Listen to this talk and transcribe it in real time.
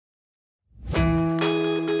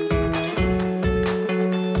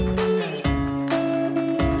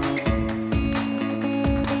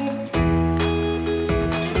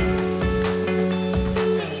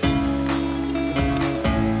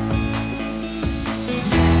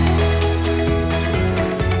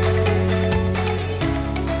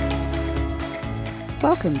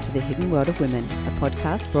Welcome to The Hidden World of Women, a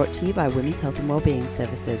podcast brought to you by Women's Health and Wellbeing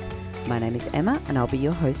Services. My name is Emma and I'll be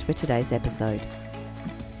your host for today's episode.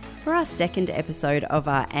 For our second episode of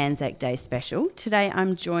our Anzac Day special, today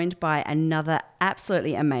I'm joined by another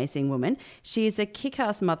absolutely amazing woman. She is a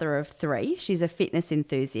kick-ass mother of three. She's a fitness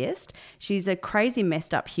enthusiast. She's a crazy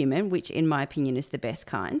messed up human, which in my opinion is the best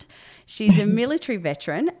kind. She's a military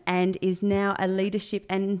veteran and is now a leadership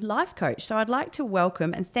and life coach. So I'd like to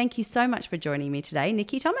welcome and thank you so much for joining me today,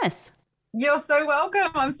 Nikki Thomas. You're so welcome.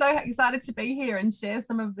 I'm so excited to be here and share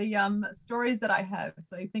some of the stories that I have.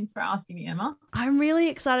 So thanks for asking me, Emma. I'm really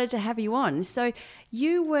excited to have you on. So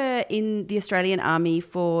you were in the Australian Army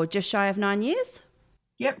for just shy of 9 years?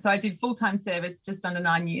 Yep. So I did full-time service just under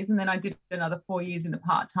 9 years, and then I did another 4 years in the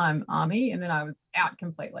part-time Army, and then I was out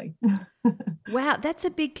completely. Wow, that's a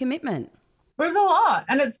big commitment. It was a lot.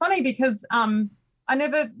 And it's funny because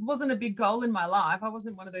wasn't a big goal in my life. I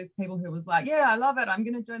wasn't one of those people who was like, yeah, I love it, I'm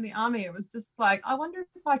going to join the Army. It was just like, I wonder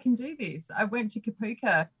if I can do this. I went to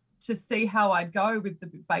Kapuka to see how I'd go with the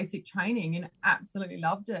basic training and absolutely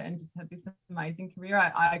loved it and just had this amazing career.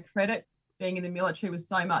 I credit being in the military with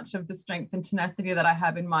so much of the strength and tenacity that I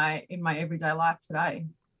have in my everyday life today.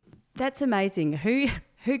 That's amazing.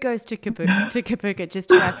 Who goes to Kapuka just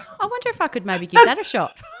to go, I wonder if I could maybe give that a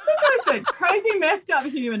shot. That's what I said, crazy messed up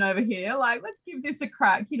human over here. Like, let's give this a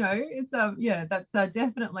crack. You know, it's that's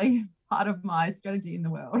definitely part of my strategy in the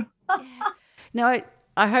world. No,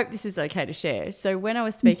 I hope this is okay to share. So when I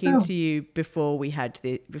was speaking to you before we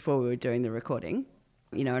were doing the recording,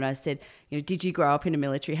 you know, and I said, you know, did you grow up in a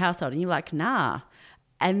military household? And you're like, nah.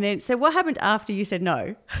 And then, so what happened after you said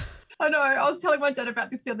no? I know. I was telling my dad about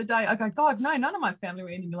this the other day. I go, God, no, none of my family were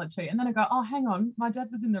in the military. And then I go, oh, hang on, my dad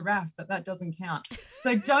was in the RAF, but that doesn't count.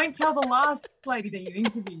 So don't tell the last lady that you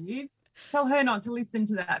interviewed. Tell her not to listen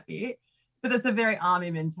to that bit. But it's a very Army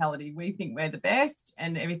mentality. We think we're the best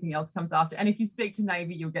and everything else comes after. And if you speak to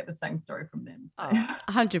Navy, you'll get the same story from them. So.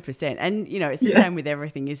 100%. And, you know, it's the same with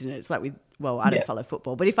everything, isn't it? It's like I don't follow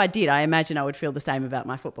football. But if I did, I imagine I would feel the same about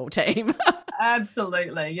my football team.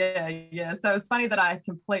 Absolutely. Yeah. So it's funny that I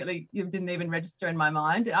completely didn't even register in my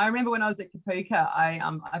mind. I remember when I was at Kapuka,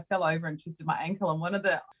 I fell over and twisted my ankle. And one of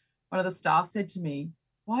the staff said to me,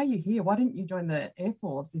 why are you here? Why didn't you join the Air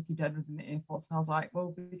Force if your dad was in the Air Force? And I was like,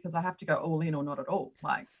 well, because I have to go all in or not at all.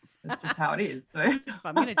 Like, that's just how it is. So if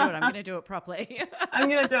I'm going to do it, I'm going to do it properly. I'm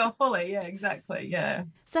going to do it fully. Yeah, exactly. Yeah.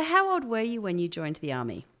 So how old were you when you joined the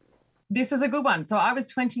Army? This is a good one. So I was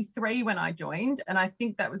 23 when I joined, and I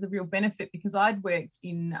think that was a real benefit because I'd worked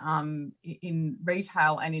in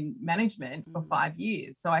retail and in management for 5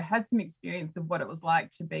 years. So I had some experience of what it was like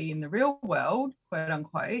to be in the real world, quote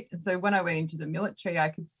unquote. And so when I went into the military, I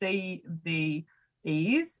could see the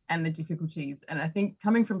ease and the difficulties. And I think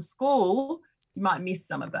coming from school, you might miss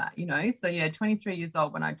some of that, you know. So yeah, 23 years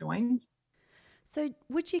old when I joined. So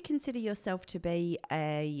would you consider yourself to be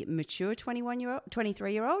a mature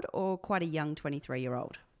 23-year-old or quite a young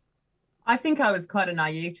 23-year-old? I think I was quite a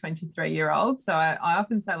naive 23-year-old. So I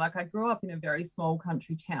often say, like, I grew up in a very small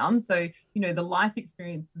country town. So, you know, the life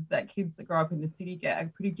experiences that kids that grow up in the city get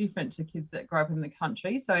are pretty different to kids that grow up in the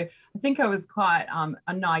country. So I think I was quite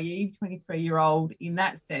a naive 23-year-old in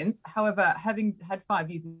that sense. However, having had 5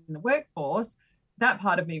 years in the workforce, that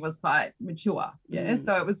part of me was quite mature. Yeah.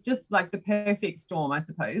 So it was just like the perfect storm, I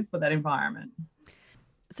suppose, for that environment.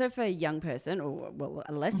 So for a young person, or well,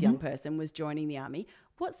 a less young person was joining the Army,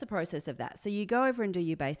 what's the process of that? So you go over and do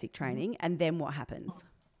your basic training, and then what happens?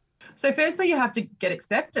 So firstly, you have to get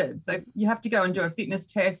accepted. So you have to go and do a fitness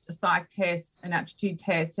test, a psych test, an aptitude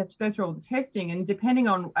test. You have to go through all the testing, and depending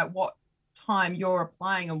on at what time you're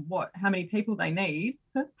applying and how many people they need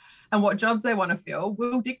and what jobs they want to fill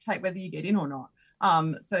will dictate whether you get in or not.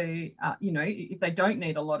 You know, if they don't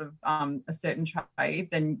need a lot of a certain trade,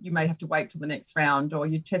 then you may have to wait till the next round, or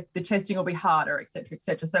the testing will be harder, et cetera, et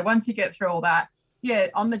cetera. So once you get through all that,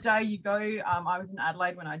 on the day you go, I was in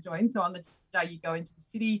Adelaide when I joined. So on the day you go into the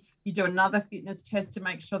city, you do another fitness test to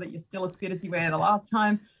make sure that you're still as fit as you were the last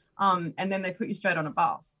time. And then they put you straight on a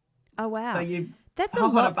bus. Oh, wow. So that's a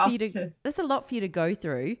lot for you to go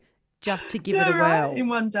through just to give it a whirl. In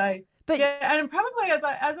one day. But and probably as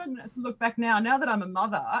I look back now that I'm a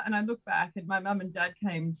mother, and I look back and my mum and dad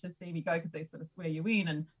came to see me go because they sort of swear you in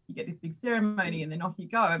and you get this big ceremony and then off you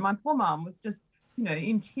go. And my poor mum was just, you know,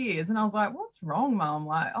 in tears. And I was like, what's wrong, Mum?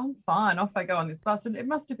 Like, I'm fine. Off I go on this bus. And it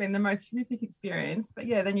must have been the most horrific experience. But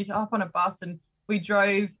yeah, then you hop on a bus and we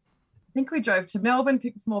drove to Melbourne,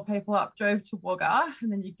 picked some more people up, drove to Wagga,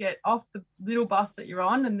 and then you get off the little bus that you're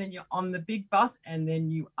on, and then you're on the big bus, and then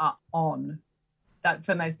you are on. That's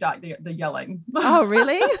when they start the yelling. Oh,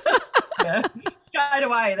 really? Yeah. Straight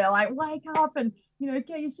away, they're like, wake up. And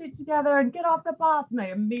get your shit together and get off the bus. And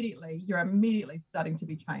you're immediately starting to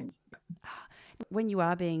be trained. When you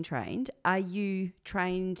are being trained, are you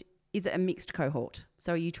trained, is it a mixed cohort?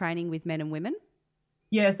 So are you training with men and women?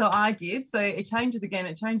 Yeah, so I did. So it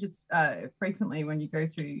changes frequently when you go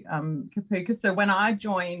through Kapuka. So when I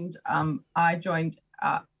joined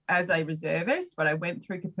as a reservist, but I went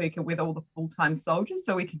through Kapuka with all the full-time soldiers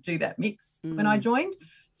so we could do that mix when I joined.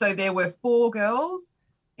 So there were 4 girls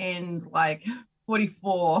and like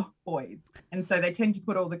 44 boys. And so they tend to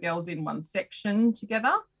put all the girls in one section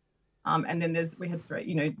together. And then we had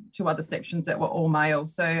 2 other sections that were all male.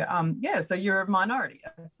 So, so you're a minority.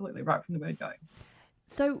 Absolutely, right from the word go.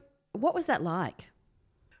 So what was that like?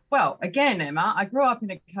 Well, again, Emma, I grew up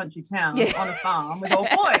in a country town on a farm with all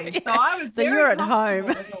boys. So I was you're at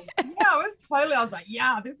home. I was like,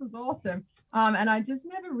 yeah, this is awesome. And I just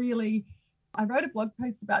never really, I wrote a blog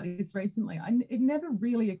post about this recently. It never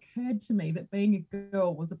really occurred to me that being a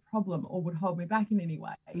girl was a problem or would hold me back in any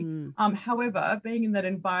way. However, being in that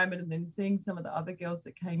environment and then seeing some of the other girls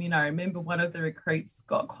that came in, I remember one of the recruits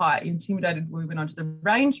got quite intimidated when we went onto the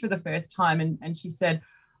range for the first time, and she said,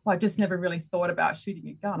 I just never really thought about shooting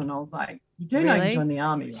a gun. And I was like, you do know you joined the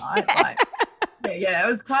army, right? Like, yeah, it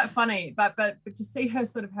was quite funny, but to see her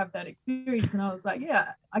sort of have that experience, and I was like,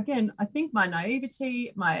 yeah, again, I think my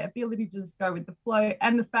naivety, my ability to just go with the flow,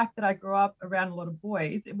 and the fact that I grew up around a lot of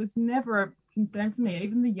boys, it was never a concern for me.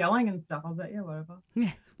 Even the yelling and stuff, I was like, yeah, whatever.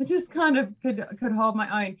 Yeah. I just kind of could hold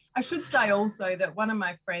my own. I should say also that one of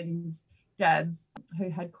my friends' dads, who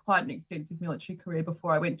had quite an extensive military career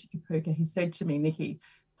before I went to Kapuka, he said to me, Nikki,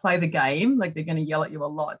 play the game, like they're going to yell at you a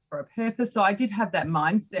lot, it's for a purpose. So I did have that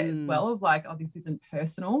mindset as well of like, oh, this isn't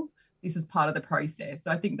personal, this is part of the process. So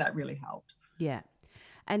I think that really helped. Yeah.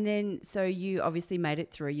 And then so you obviously made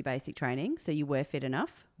it through your basic training, so you were fit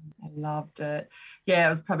enough. I loved it. Yeah, it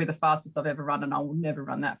was probably the fastest I've ever run, and I will never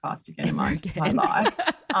run that fast again in my entire life.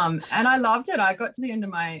 And I loved it. I got to the end of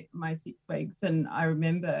my 6 weeks, and I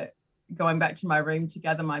remember going back to my room to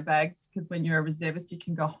gather my bags, because when you're a reservist you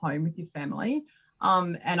can go home with your family.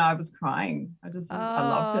 And I was crying. I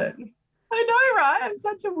loved it. I know, right? I'm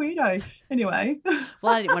such a weirdo. Anyway.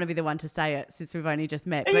 Well, I didn't want to be the one to say it since we've only just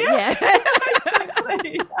met, but yeah.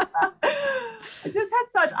 Exactly.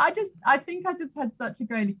 I think I just had such a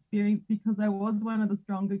great experience because I was one of the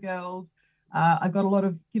stronger girls. I got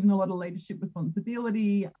given a lot of leadership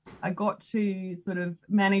responsibility. I got to sort of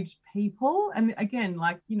manage people. And again,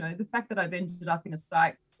 the fact that I've ended up in a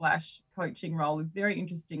psych/coaching role is very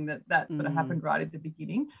interesting that sort of happened right at the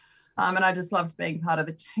beginning. And I just loved being part of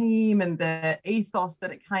the team and the ethos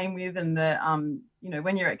that it came with, and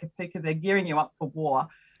when you're at Kapuka, they're gearing you up for war.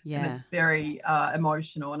 Yeah. And it's very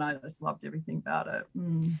emotional, and I just loved everything about it.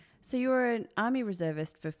 So you were an Army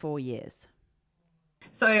reservist for 4 years.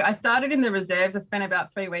 So I started in the reserves. I spent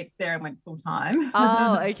about 3 weeks there and went full time.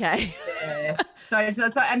 Oh, okay. Yeah. So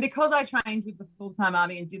and because I trained with the full-time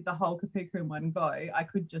army and did the whole Kapuka in one go, I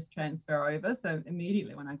could just transfer over. So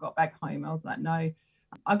immediately when I got back home, I was like, no.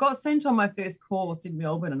 I got sent on my first course in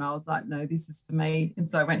Melbourne, and I was like, no, this is for me. And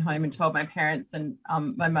so I went home and told my parents, and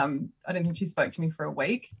my mum, I don't think she spoke to me for a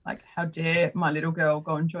week. Like, how dare my little girl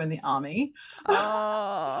go and join the army?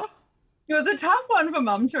 Oh. It was a tough one for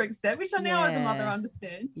mum to accept, which I now as a mother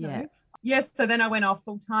understand. Yeah. Yes. So then I went off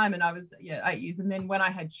full time, and I was 8 years. And then when I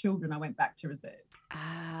had children, I went back to reserves.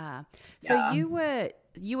 So you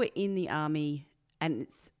were in the army, and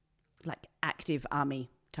it's like active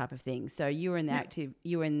army type of thing. So you were in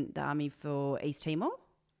the army for East Timor?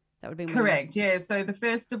 That would be correct. Yeah. So the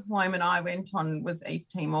first deployment I went on was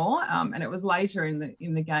East Timor, and it was later in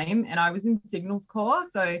the game, and I was in Signals Corps.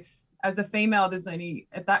 So as a female, there's only,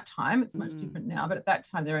 at that time, it's much different now, but at that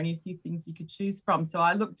time there are only a few things you could choose from. So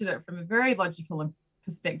I looked at it from a very logical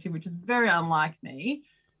perspective, which is very unlike me,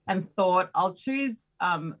 and thought I'll choose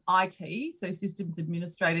IT, so systems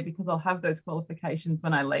administrator, because I'll have those qualifications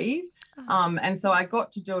when I leave. And so I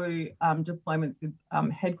got to do deployments with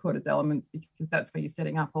headquarters elements, because that's where you're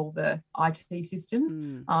setting up all the IT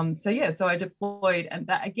systems. So I deployed, and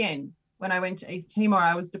that again, when I went to East Timor,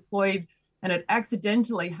 I was deployed, and it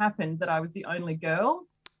accidentally happened that I was the only girl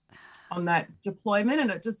on that deployment, and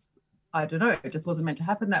it just, I don't know, it just wasn't meant to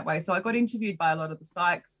happen that way. So I got interviewed by a lot of the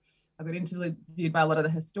psychs. I got interviewed by a lot of the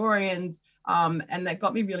historians, and that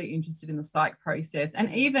got me really interested in the psych process.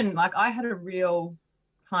 And even I had a real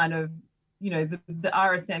kind of, the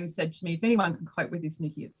RSM said to me, if anyone can cope with this,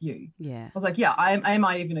 Nikki, it's you. Yeah. I was like, yeah, am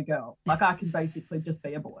I even a girl? I can basically just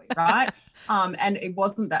be a boy, right? And it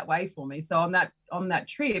wasn't that way for me. So on that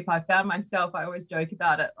trip, I found myself, I always joke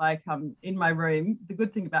about it, in my room. The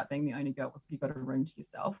good thing about being the only girl was you got a room to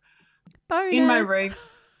yourself. Bonus. In my room.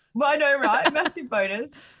 Well, I know, right? Massive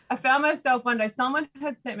bonus. I found myself one day,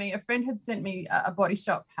 a friend had sent me a Body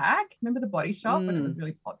Shop pack. Remember the Body Shop when it was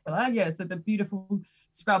really popular? Yeah, so the beautiful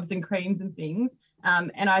scrubs and creams and things.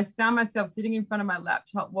 And I found myself sitting in front of my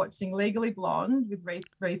laptop watching Legally Blonde with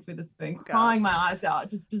Reese Witherspoon, crying my eyes out,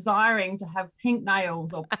 just desiring to have pink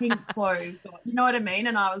nails or pink clothes, or, you know what I mean?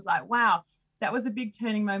 And I was like, wow, that was a big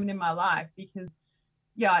turning moment in my life because,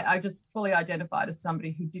 yeah, I just fully identified as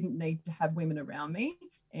somebody who didn't need to have women around me.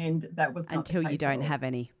 And that was not until you don't have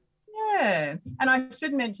any. Yeah. And I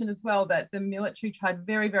should mention as well that the military tried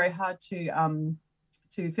very, very hard to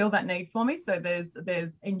fill that need for me. So there's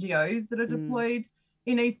NGOs that are deployed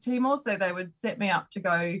in East Timor. So they would set me up to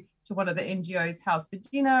go to one of the NGOs' house for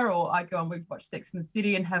dinner, or I'd go and we'd watch Sex and the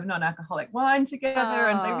City and have non-alcoholic wine together.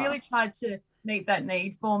 And they really tried to meet that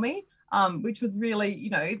need for me. Which was really, you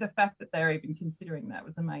know, the fact that they're even considering that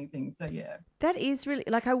was amazing. So, yeah. That is really,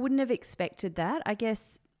 like, I wouldn't have expected that. I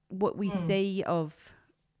guess what we see of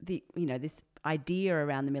the, you know, this idea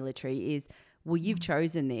around the military is, well, you've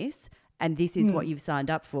chosen this and this is what you've signed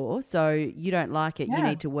up for. So you don't like it. You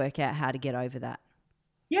need to work out how to get over that.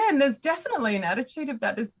 Yeah, and there's definitely an attitude of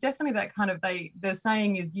that. There's definitely that kind of, the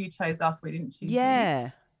saying is, you chose us, we didn't choose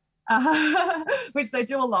you. Which they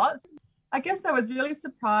do a lot. I guess I was really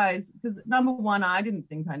surprised because, number one, I didn't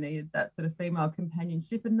think I needed that sort of female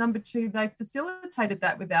companionship. And number two, they facilitated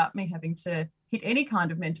that without me having to hit any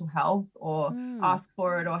kind of mental health or ask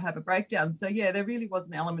for it or have a breakdown. So, yeah, there really was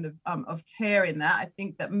an element of care in that. I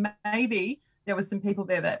think that maybe there were some people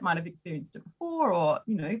there that might have experienced it before, or,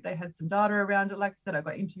 you know, they had some data around it. Like I said, I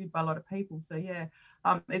got interviewed by a lot of people. So, yeah,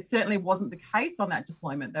 it certainly wasn't the case on that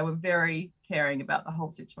deployment. They were very caring about the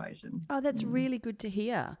whole situation. Oh, that's really good to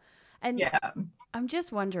hear. And yeah. I'm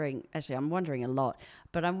just wondering, actually I'm wondering a lot,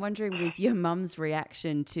 but I'm wondering with your mum's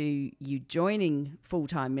reaction to you joining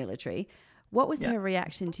full-time military, what was her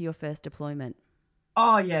reaction to your first deployment?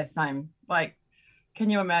 Oh, yeah, same. Like, can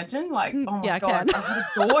you imagine? Like, oh my God, I had a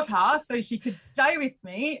daughter so she could stay with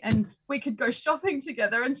me and we could go shopping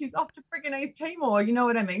together, and she's off to friggin' East Timor, you know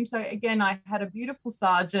what I mean? So again, I had a beautiful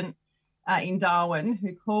sergeant in Darwin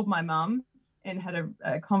who called my mum and had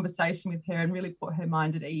a conversation with her and really put her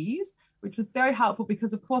mind at ease, which was very helpful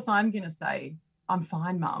because, of course, I'm going to say, I'm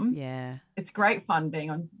fine, Mum. Yeah. It's great fun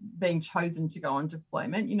being chosen to go on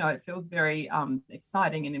deployment. You know, it feels very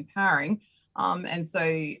exciting and empowering. And so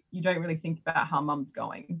you don't really think about how Mum's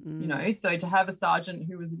going, you know. So to have a sergeant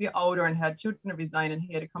who was a bit older and had children of his own, and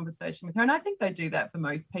he had a conversation with her, and I think they do that for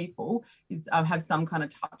most people, is have some kind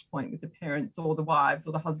of touch point with the parents or the wives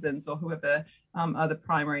or the husbands or whoever are the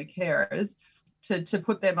primary carers to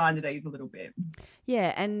put their mind at ease a little bit.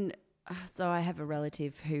 Yeah, and so I have a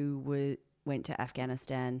relative who went to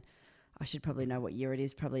Afghanistan. I should probably know what year it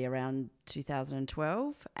is, probably around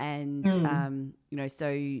 2012. And, you know,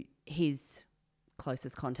 so his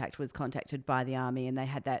closest contact was contacted by the army, and they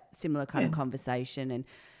had that similar kind of conversation and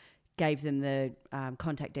gave them the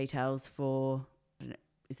contact details for, I don't know,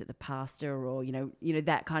 is it the pastor or, you know,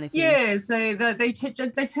 that kind of thing? Yeah, so they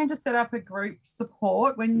tend to set up a group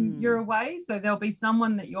support when you're away. So there'll be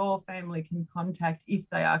someone that your family can contact if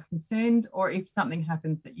they are concerned or if something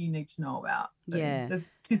happens that you need to know about. So there's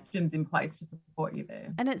systems in place to support you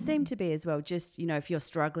there. And it seemed to be as well, just, you know, if you're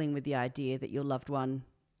struggling with the idea that your loved one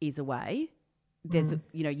is away, there's,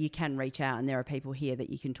 you know, you can reach out and there are people here that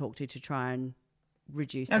you can talk to try and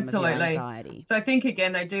reduce some of your anxiety. So I think,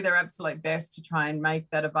 again, they do their absolute best to try and make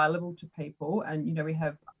that available to people. And, you know, we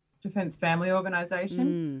have Defence Family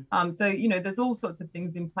Organisation. So, you know, there's all sorts of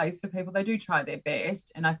things in place for people. They do try their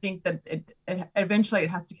best. And I think that eventually it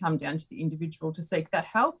has to come down to the individual to seek that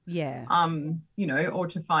help. Yeah. You know, or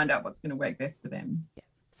to find out what's going to work best for them. Yeah.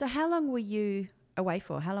 So how long were you away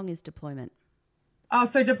for? How long is deployment?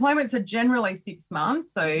 So deployments are generally 6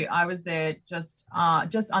 months. So I was there just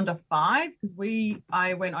under 5 because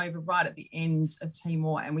I went over right at the end of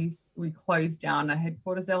Timor, and we closed down a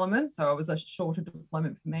headquarters element. So it was a shorter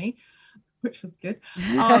deployment for me, which was good.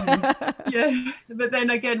 Yeah. But then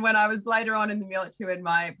again, when I was later on in the military, when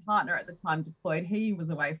my partner at the time deployed, he was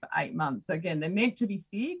away for 8 months. So again, they're meant to be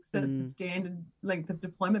 6. That's the standard length of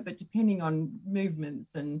deployment, but depending on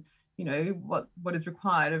movements and, you know, what is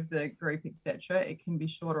required of the group, etc., it can be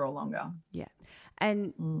shorter or longer. Yeah.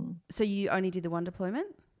 And so you only did the one deployment?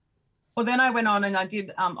 Well, then I went on and I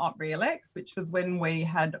did Op Re-Elex, which was when we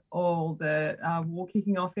had all the war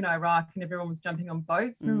kicking off in Iraq and everyone was jumping on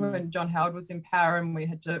boats. Remember when John Howard was in power and we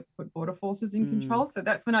had to put border forces in control? So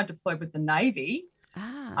that's when I deployed with the Navy.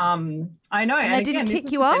 I know. And they didn't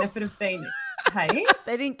kick you off? Benefit of being... Hey,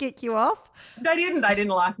 they didn't kick you off? They didn't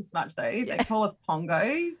like us much though. They call us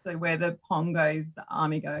pongos. So we're the pongos, the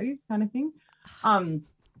army goes kind of thing.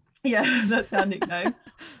 Yeah, that's our nickname.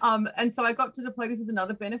 And so I got to deploy. This is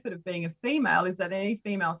another benefit of being a female, is that they need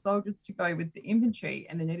female soldiers to go with the infantry,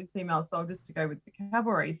 and they needed female soldiers to go with the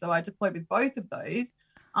cavalry. So I deployed with both of those,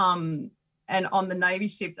 and on the Navy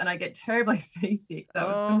ships, and I get terribly seasick. So it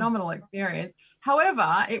was a phenomenal experience.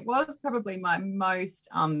 However, it was probably my most,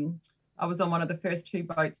 I was on one of the first 2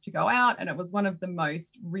 boats to go out, and it was one of the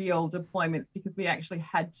most real deployments because we actually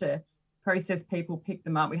had to process people, pick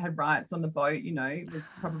them up. We had riots on the boat. It was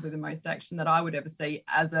probably the most action that I would ever see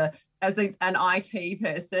as an IT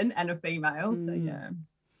person and a female. So yeah.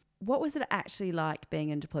 What was it actually like being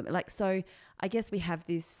in deployment? Like, so I guess we have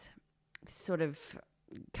this sort of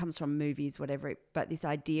comes from movies, whatever, but this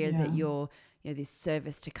idea that you're, this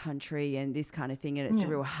service to country and this kind of thing, and it's a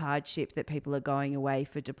real hardship that people are going away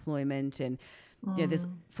for deployment. And there's,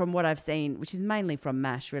 from what I've seen, which is mainly from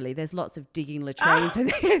MASH, really, there's lots of digging latrines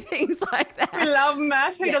and things like that. We love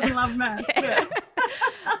MASH. Who doesn't love MASH? Yeah.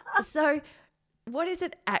 So what is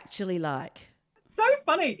it actually like? So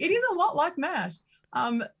funny. It is a lot like MASH.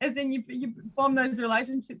 As in you form those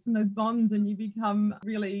relationships and those bonds, and you become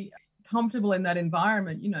really comfortable in that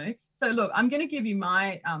environment, So look, I'm going to give you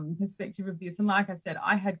my perspective of this. And like I said,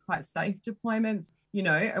 I had quite safe deployments.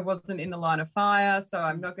 I wasn't in the line of fire, so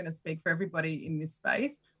I'm not going to speak for everybody in this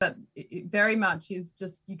space, but it very much is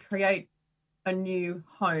just you create a new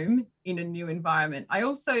home in a new environment. I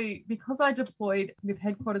also, because I deployed with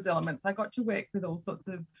headquarters elements, I got to work with all sorts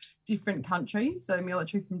of different countries, so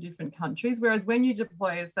military from different countries, whereas when you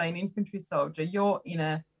deploy as, say, an infantry soldier, you're in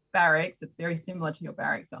a barracks. It's very similar to your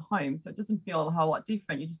barracks at home, so it doesn't feel a whole lot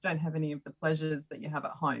different. You just don't have any of the pleasures that you have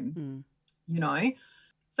at home,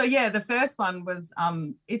 So yeah, the first one was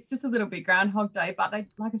it's just a little bit Groundhog Day, but they,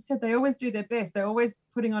 like I said, they always do their best. They're always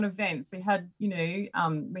putting on events. We had, we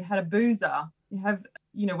had a boozer. You have,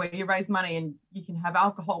 where you raise money and you can have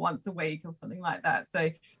alcohol once a week or something like that. So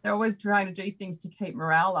they're always trying to do things to keep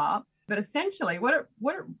morale up. But essentially, what it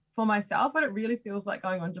for myself, what it really feels like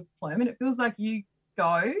going on deployment, it feels like you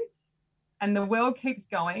go and the world keeps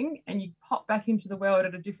going and you pop back into the world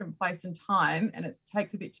at a different place and time, and it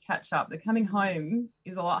takes a bit to catch up. The coming home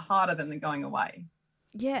is a lot harder than the going away.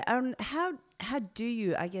 Yeah. How do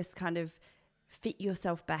you, I guess, kind of fit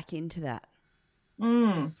yourself back into that?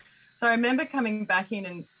 So I remember coming back in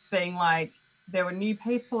and being like, there were new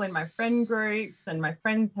people in my friend groups, and my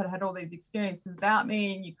friends had all these experiences about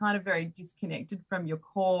me, and you're kind of very disconnected from your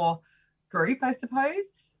core group, I suppose.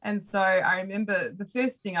 And so I remember the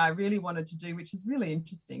first thing I really wanted to do, which is really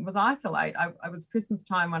interesting, was isolate. I was Christmas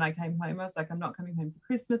time when I came home. I was like, I'm not coming home for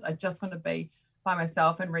Christmas. I just want to be by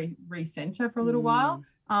myself and recenter for a little while.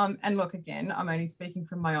 And look, again, I'm only speaking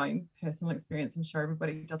from my own personal experience. I'm sure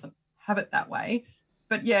everybody doesn't have it that way.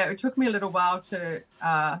 But yeah, it took me a little while to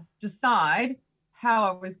decide how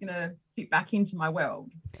I was going to fit back into my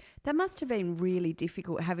world. That must have been really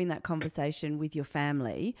difficult, having that conversation with your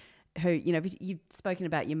family, who, you've spoken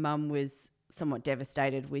about your mum was somewhat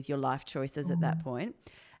devastated with your life choices at that point.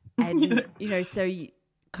 And, so you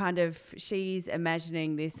kind of, she's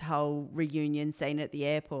imagining this whole reunion scene at the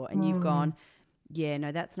airport, and you've gone, yeah,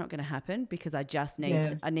 no, that's not going to happen, because I just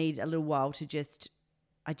need, I need a little while to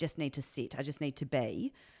I just need to sit. I just need to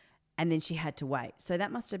be. And then she had to wait. So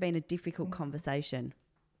that must have been a difficult conversation.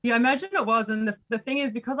 Yeah, I imagine it was. And the thing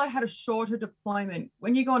is, because I had a shorter deployment,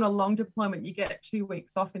 when you go on a long deployment, you get 2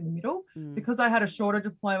 weeks off in the middle. Because I had a shorter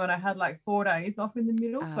deployment, I had like 4 days off in the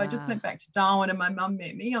middle. So I just went back to Darwin, and my mum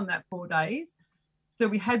met me on that 4 days. So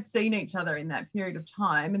we had seen each other in that period of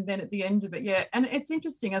time. And then at the end of it, and it's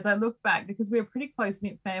interesting as I look back, because we were a pretty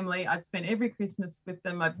close-knit family. I'd spent every Christmas with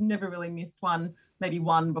them. I've never really missed one, maybe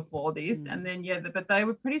one before this. And then, but they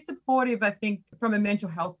were pretty supportive, I think, from a mental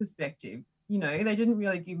health perspective. They didn't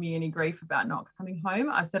really give me any grief about not coming home.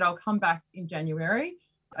 I said, I'll come back in January.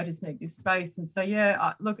 I just need this space. And so,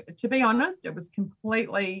 look, to be honest, it was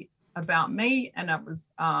completely about me. And it was,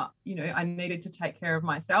 I needed to take care of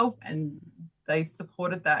myself, and they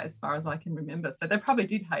supported that as far as I can remember. So they probably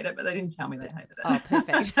did hate it, but they didn't tell me they hated it. Oh,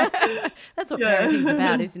 perfect. That's what parenting's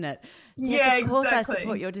about, isn't it? Yes, of course, exactly. I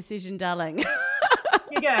support your decision, darling.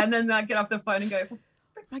 Yeah, and then I get off the phone and go,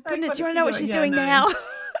 my goodness, do you want to know what she's doing now?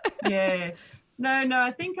 Yeah. No,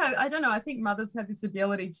 I think, I don't know. I think mothers have this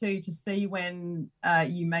ability too to see when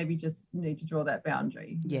you maybe just need to draw that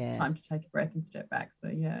boundary. Yeah. It's time to take a breath and step back. So,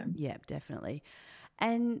 yeah. Yeah, definitely.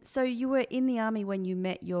 And so you were in the army when you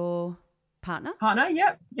met your partner?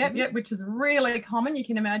 Yep, which is really common. You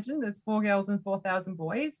can imagine there's 4 girls and 4,000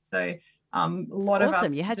 boys. So a lot of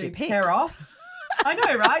us you had do your pick. Pair off. I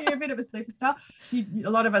know, right? You're a bit of a superstar. A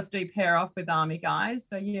lot of us do pair off with army guys.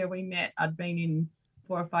 So, yeah, we met. I'd been in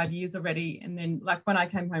 4 or 5 years already. And then like when I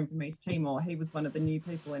came home from East Timor, he was one of the new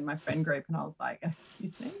people in my friend group. And I was like,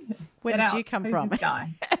 excuse me, where did you come Who's from? This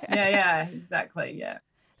guy? Yeah, exactly. Yeah.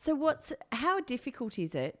 So how difficult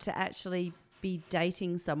is it to actually be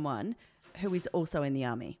dating someone who is also in the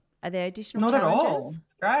army? Are there additional Not challenges? at all.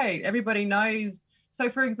 It's great. Everybody knows. So,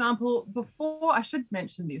 for example, I should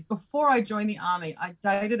mention this, before I joined the army, I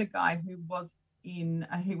dated a guy who was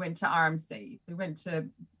he went to RMC. So he went to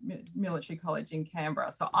military college in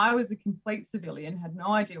Canberra. So I was a complete civilian, had no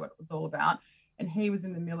idea what it was all about. And he was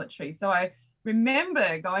in the military. So I remember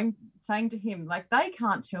saying to him, like, they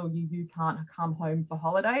can't tell you can't come home for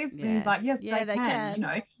holidays. Yeah. And he's like, yes, yeah, they can, you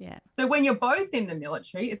know. Yeah. So when you're both in the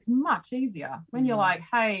military, it's much easier. When you're like,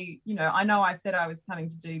 hey, you know I said I was coming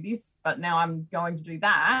to do this, but now I'm going to do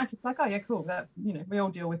that. It's like, oh yeah, cool. That's, you know, we all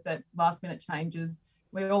deal with it. Last minute changes.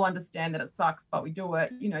 We all understand that it sucks, but we do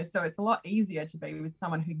it, you know. So it's a lot easier to be with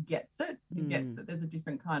someone who gets it, gets that there's a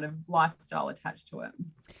different kind of lifestyle attached to it.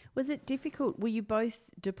 Was it difficult? Were you both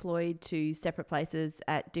deployed to separate places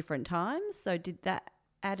at different times? So did that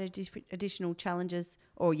add additional challenges?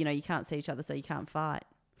 Or, you know, you can't see each other, so you can't fight?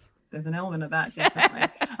 There's an element of that, definitely.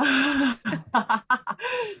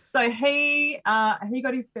 So he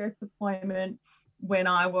got his first deployment when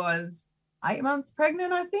I was 8 months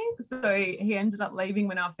pregnant, I think. So he ended up leaving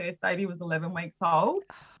when our first baby was 11 weeks old.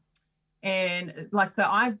 And so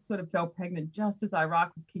I sort of fell pregnant just as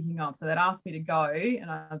Iraq was kicking off. So they'd asked me to go and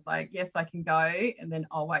I was like, yes, I can go. And then,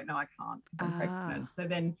 oh, wait, no, I can't because I'm pregnant.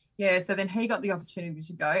 So then he got the opportunity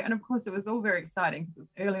to go. And of course, it was all very exciting because it was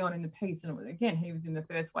early on in the piece. And again, he was in the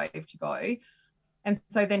first wave to go. And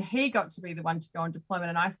so then he got to be the one to go on deployment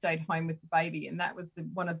and I stayed home with the baby. And that was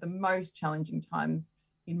one of the most challenging times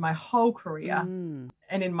in my whole career and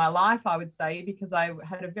in my life, I would say, because I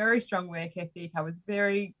had a very strong work ethic. I was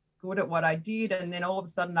very good at what I did. And then all of a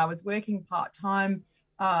sudden I was working part-time,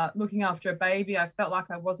 looking after a baby. I felt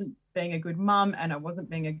like I wasn't being a good mum and I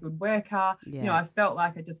wasn't being a good worker. Yeah. You know, I felt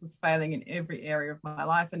like I just was failing in every area of my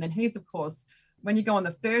life. And then he's, of course, when you go on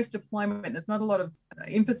the first deployment, there's not a lot of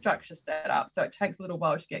infrastructure set up. So it takes a little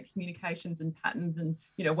while to get communications and patterns and,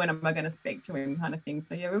 you know, when am I going to speak to him kind of thing.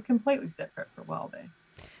 So yeah, we were completely separate for a while there.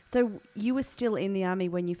 So you were still in the army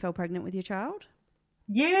when you fell pregnant with your child?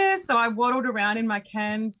 Yeah, so I waddled around in my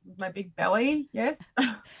cans with my big belly, yes.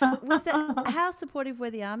 How supportive were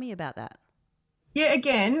the army about that? Yeah,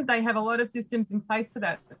 again, they have a lot of systems in place for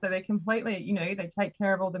that. So they're completely, you know, they take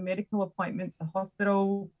care of all the medical appointments, the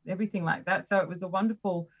hospital, everything like that. So it was a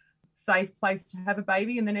wonderful, safe place to have a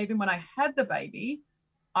baby. And then even when I had the baby,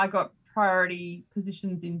 I got priority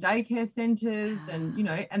positions in daycare centres and, you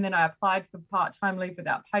know, and then I applied for part-time leave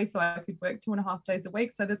without pay so I could work 2.5 days a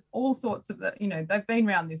week. So there's all sorts of, you know, they've been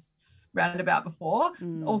around this roundabout before.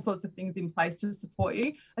 There's all sorts of things in place to support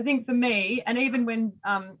you. I think for me, and even when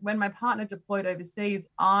my partner deployed overseas,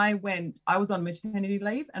 I was on maternity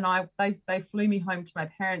leave and they flew me home to my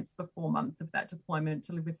parents for 4 months of that deployment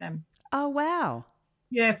to live with them. Oh, wow.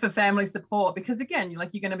 Yeah, for family support, because again, you're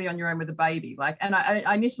going to be on your own with a baby. And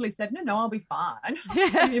I initially said, no, I'll be fine.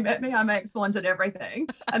 You met me, I'm excellent at everything.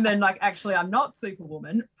 And then actually, I'm not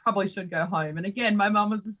superwoman, probably should go home. And again, my mum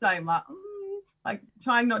was the same,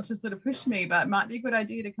 trying not to sort of push me, but it might be a good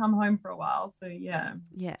idea to come home for a while. So yeah.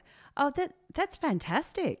 Yeah. Oh, that's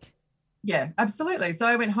fantastic. Yeah, absolutely. So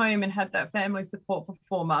I went home and had that family support for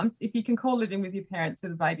 4 months. If you can call living with your parents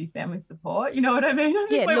with a baby family support, you know what I mean? I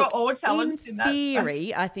think we were all challenged in that. In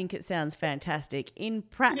theory, I think it sounds fantastic. In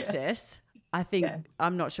practice, I think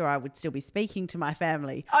I'm not sure I would still be speaking to my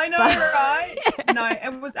family. I know, right? No,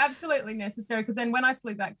 it was absolutely necessary because then when I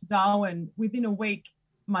flew back to Darwin, within a week,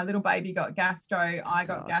 my little baby got gastro. I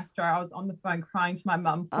got gastro. I was on the phone crying to my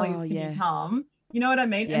mum, please, can you come? You know what I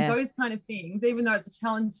mean? Yeah. And those kind of things, even though it's a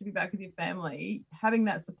challenge to be back with your family, having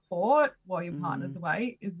that support while your partner's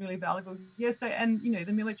away is really valuable. Yeah, so, and, you know,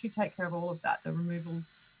 the military take care of all of that, the removals,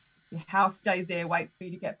 your house stays there, waits for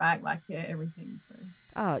you to get back, everything. So.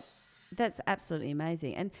 Oh, that's absolutely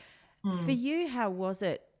amazing. And for you, how was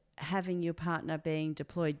it having your partner being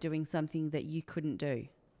deployed doing something that you couldn't do?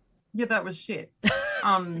 Yeah, that was shit.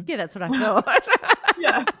 Yeah, that's what I thought.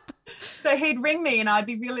 Yeah. So he'd ring me and I'd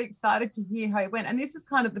be really excited to hear how he went. And this is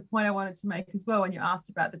kind of the point I wanted to make as well when you asked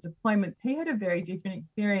about the deployments. He had a very different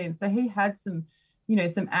experience. So he had some, you know,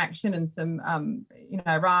 some action and some,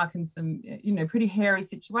 Iraq and some, pretty hairy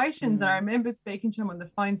situations. And I remember speaking to him on the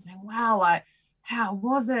phone saying, wow, how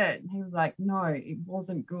was it? And he was like, no, it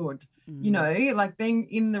wasn't good. You know, being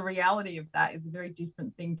in the reality of that is a very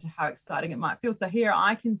different thing to how exciting it might feel. So here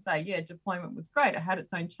I can say, yeah, deployment was great. It had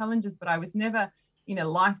its own challenges, but I was never in a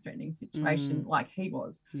life-threatening situation like he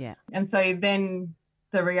was. Yeah. And so then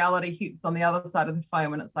the reality hits on the other side of the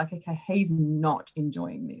phone when it's like, okay, he's not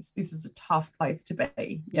enjoying this. This is a tough place to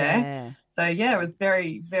be. Yeah. So yeah, it was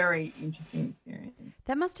very, very interesting experience.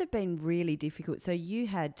 That must have been really difficult. So you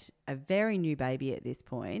had a very new baby at this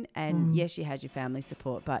point, and yes, you had your family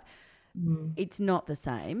support, but it's not the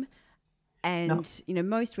same. And, you know,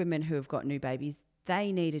 most women who have got new babies,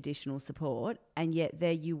 they need additional support. And yet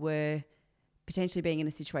there you were potentially being in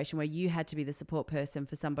a situation where you had to be the support person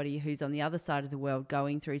for somebody who's on the other side of the world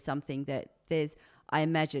going through something that there's, I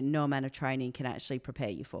imagine, no amount of training can actually prepare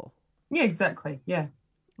you for. Yeah, exactly. Yeah.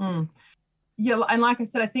 Yeah. And like I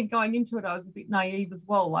said, I think going into it, I was a bit naive as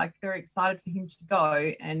well, like very excited for him to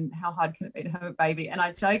go, and how hard can it be to have a baby? And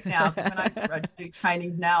I joke now, when I do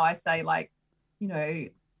trainings now, I say, like, you know,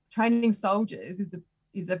 training soldiers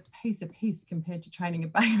is a piece of piss compared to training a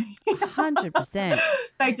baby. 100%.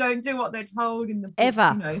 They don't do what they're told in the book,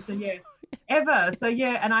 ever. You know, so yeah, ever. So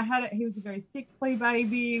yeah, and I had it. He was a very sickly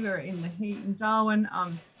baby. We were in the heat in Darwin.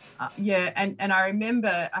 And I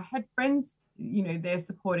remember I had friends, you know, they're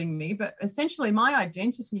supporting me, but essentially my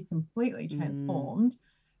identity completely transformed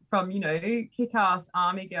from, you know, kick-ass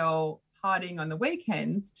army girl partying on the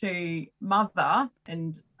weekends to mother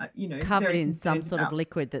and, you know, covered in some sort of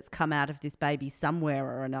liquid that's come out of this baby somewhere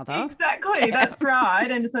or another. Exactly, that's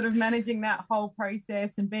right. And sort of managing that whole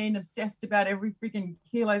process and being obsessed about every freaking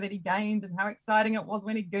kilo that he gained and how exciting it was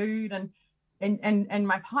when he gooed, and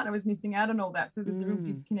my partner was missing out on all that. So there's a real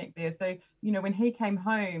disconnect there. So, you know, when he came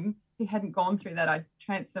home, he hadn't gone through that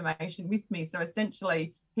transformation with me. So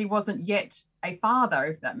essentially he wasn't yet a father,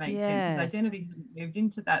 if that makes sense. His identity hadn't moved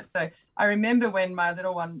into that. So I remember when my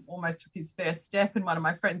little one almost took his first step and one of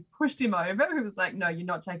my friends pushed him over, who was like, no, you're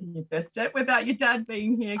not taking your first step without your dad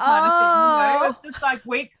being here, kind of thing. You know, it was just like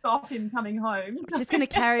weeks off him coming home. So. Just going to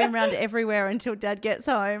carry him around everywhere until dad gets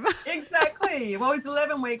home. Exactly. Well, it was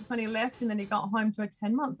 11 weeks when he left, and then he got home to a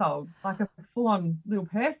 10-month-old, like a full-on little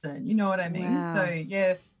person. You know what I mean? Wow. So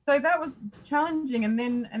yeah, so that was challenging. And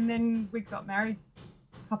then we got married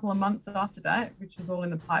couple of months after that, which was all in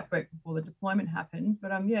the pipework before the deployment happened.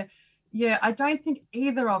 But I don't think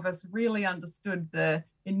either of us really understood the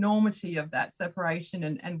enormity of that separation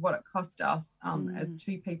and what it cost us as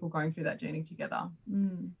two people going through that journey together.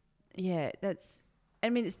 Yeah,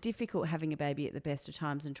 it's difficult having a baby at the best of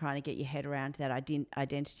times and trying to get your head around that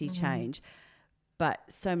identity change, but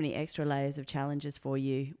so many extra layers of challenges for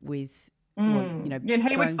you with you know, and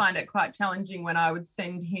he would find it quite challenging when I would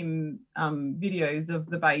send him videos of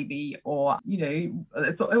the baby, or, you know,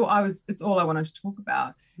 it's all I wanted to talk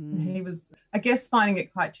about. And he was, I guess, finding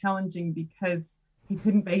it quite challenging because he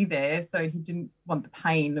couldn't be there, so he didn't want the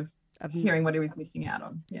pain of hearing what he was missing out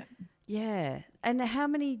on. Yeah. And how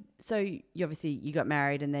many? So you got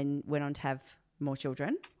married and then went on to have more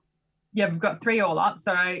children. Yeah, we've got 3 all up.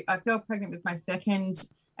 So I fell pregnant with my second,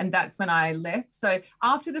 and that's when I left. So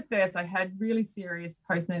after the first, I had really serious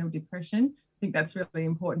postnatal depression. I think that's really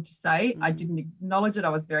important to say. I didn't acknowledge it. I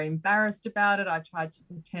was very embarrassed about it. I tried to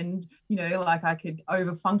pretend, you know, like I could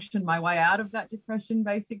overfunction my way out of that depression,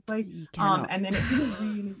 basically. And then it didn't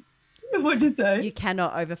really... What'd you say? You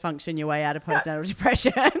cannot overfunction your way out of postnatal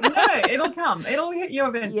depression. No, it'll come. It'll hit you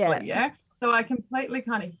eventually, yeah? So I completely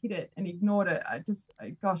kind of hid it and ignored it.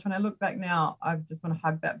 When I look back now, I just want to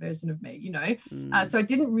hug that version of me, you know? So it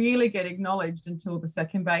didn't really get acknowledged until the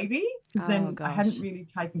second baby, because then I hadn't really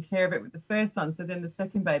taken care of it with the first one. So then the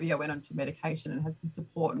second baby, I went on to medication and had some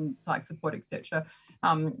support and psych support, etc.,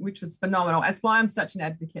 which was phenomenal. That's why I'm such an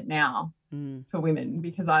advocate now for women,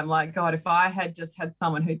 because I'm like, God, if I had just had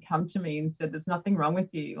someone who'd come to me and said, there's nothing wrong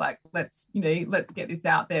with you, like, let's get this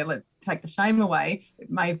out there, let's take the shame away, it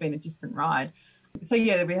may have been a different ride. So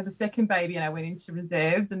yeah, we had the second baby and I went into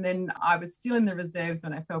reserves, and then I was still in the reserves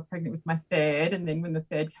when I fell pregnant with my third. And then when the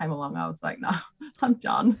third came along, I was like, no, I'm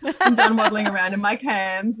done. I'm done waddling around in my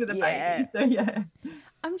cams with a baby. So yeah.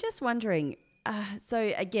 I'm just wondering,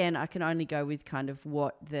 so again, I can only go with kind of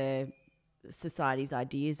what the society's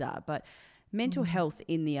ideas are, but mental health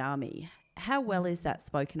in the army, how well is that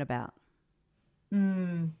spoken about?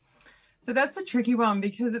 So that's a tricky one,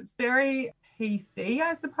 because it's very PC,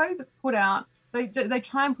 I suppose. It's put out, they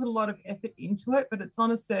try and put a lot of effort into it, but it's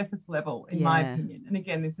on a surface level, in my opinion. And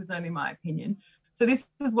again, this is only my opinion. So this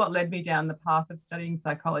is what led me down the path of studying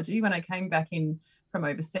psychology. When I came back in from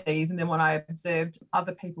overseas. And then when I observed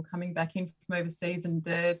other people coming back in from overseas and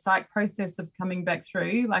the psych process of coming back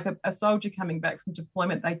through, like a soldier coming back from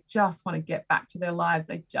deployment, they just want to get back to their lives.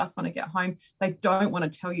 They just want to get home. They don't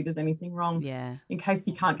want to tell you there's anything wrong in case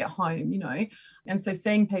you can't get home, you know. And so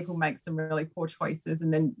seeing people make some really poor choices,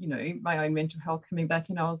 and then, you know, my own mental health coming back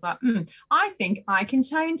in, I was like, I think I can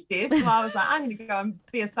change this. So I was like, I'm going to go and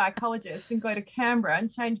be a psychologist and go to Canberra and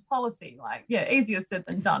change policy. Like, yeah, easier said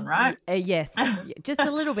than done, right? Yes. Just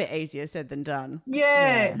a little bit easier said than done.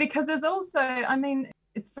 Yeah, because there's also, I mean,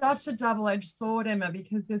 it's such a double-edged sword, Emma,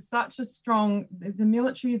 because there's such a strong, the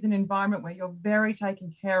military is an environment where you're very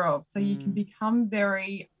taken care of. So you can become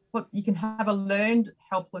you can have a learned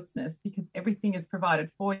helplessness because everything is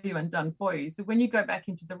provided for you and done for you. So when you go back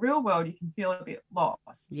into the real world, you can feel a bit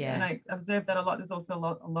lost. Yeah. And I observed that a lot. There's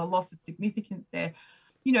also a loss of significance there.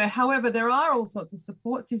 You know, however, there are all sorts of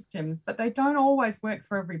support systems, but they don't always work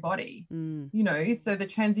for everybody, you know, so the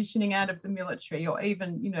transitioning out of the military, or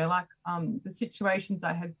even, you know, like the situations,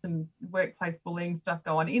 I had some workplace bullying stuff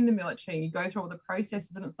go on in the military, and you go through all the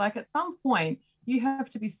processes, and it's like at some point you have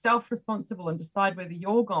to be self-responsible and decide whether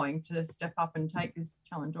you're going to step up and take this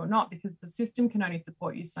challenge or not, because the system can only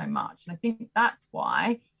support you so much. And I think that's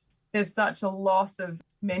why there's such a loss of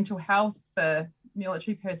mental health for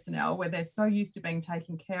military personnel, where they're so used to being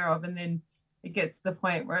taken care of, and then it gets to the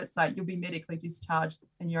point where it's like you'll be medically discharged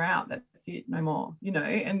and you're out, that's it, no more, you know,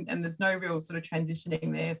 and there's no real sort of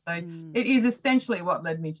transitioning there. So it is essentially what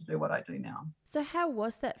led me to do what I do now. So how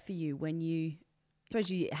was that for you when you, I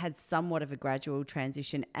suppose you had somewhat of a gradual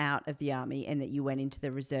transition out of the army, and that you went into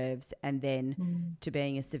the reserves and then to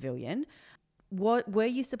being a civilian? Were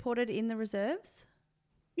you supported in the reserves?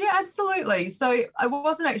 Yeah, absolutely. So I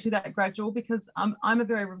wasn't actually that gradual, because I'm a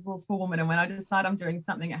very resourceful woman, and when I decide I'm doing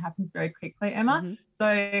something, it happens very quickly, Emma.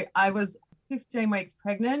 So I was 15 weeks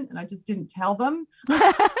pregnant and I just didn't tell them.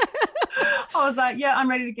 I was like, yeah, I'm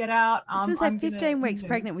ready to get out. So 15 weeks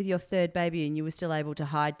pregnant with your third baby, and you were still able to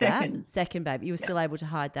hide that? Second baby. You were still able to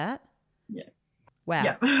hide that? Yeah. Wow.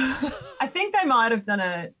 Yeah. I think they might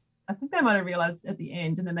have realized at the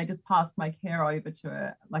end, and then they just passed my care over to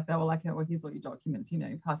her. Like, they were like, oh, well, here's all your documents, you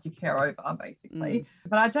know, pass your care over, basically.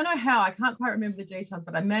 But I don't know how, I can't quite remember the details,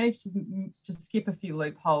 but I managed to skip a few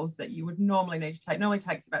loopholes that you would normally need to take. It normally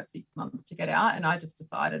takes about 6 months to get out, and I just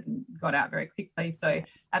decided and got out very quickly. So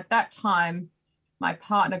at that time, my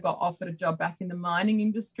partner got offered a job back in the mining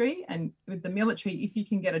industry, and with the military, if you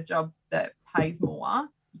can get a job that pays more,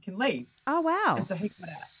 you can leave. Oh, wow. And so he got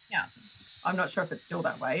out. Yeah. I'm not sure if it's still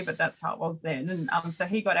that way, but that's how it was then. And so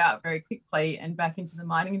he got out very quickly and back into the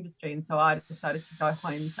mining industry. And so I decided to go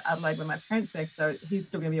home to Adelaide where my parents were. So he's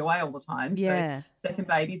still going to be away all the time. Yeah. So second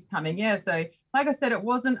baby's coming. Yeah. So like I said,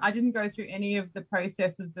 I didn't go through any of the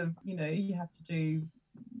processes of, you know, you have to do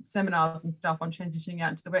seminars and stuff on transitioning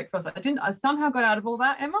out into the workforce. I somehow got out of all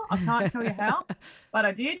that, Emma. I can't tell you how, but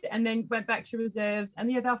I did. And then went back to reserves,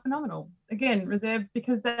 and yeah, they're phenomenal. Again, reserves,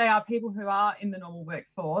 because they are people who are in the normal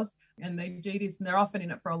workforce and they do this, and they're often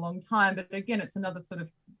in it for a long time. But again, it's another sort of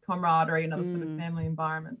camaraderie, another sort of family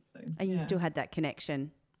environment. So, and you still had that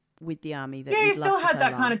connection with the army. That you still had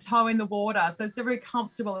that kind of toe in the water. So it's a very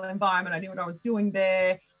comfortable environment. I knew what I was doing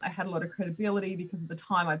there. I had a lot of credibility because of the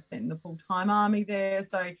time I'd spent in the full-time army there.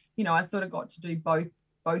 So, you know, I sort of got to do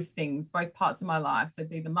both things, both parts of my life. So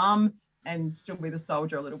be the mum and still be the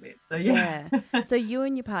soldier a little bit. So, yeah. So you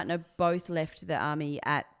and your partner both left the army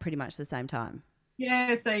at pretty much the same time?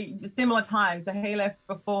 Yeah, so similar time. So he left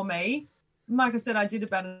before me. Like I said, I did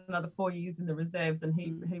about another 4 years in the reserves, and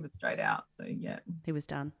he was straight out. So, yeah. He was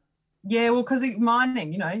done. Yeah, well, because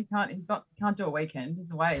mining, you know, he can't do a weekend. He's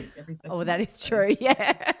away every second. Oh, that is true.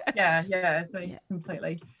 Yeah. Yeah. So he's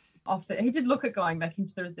completely off there. He did look at going back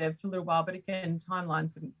into the reserves for a little while, but again,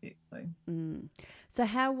 timelines didn't fit. So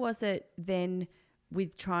how was it then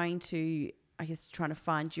with trying to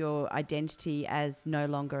find your identity as no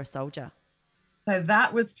longer a soldier? So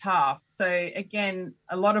that was tough. So again,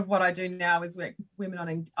 a lot of what I do now is work with women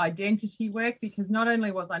on identity work, because not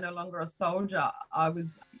only was I no longer a soldier, I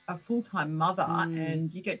was a full-time mother,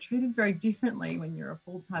 and you get treated very differently when you're a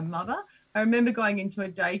full-time mother. I remember going into a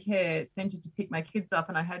daycare centre to pick my kids up,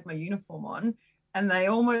 and I had my uniform on, and they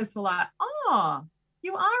almost were like, oh,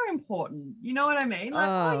 you are important. You know what I mean? Like,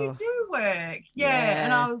 oh you do work. Yeah.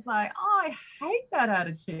 And I was like, oh, I hate that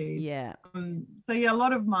attitude. Yeah. So yeah, a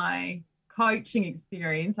lot of my coaching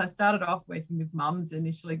experience, I started off working with mums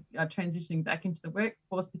initially, transitioning back into the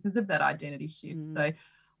workforce because of that identity shift. So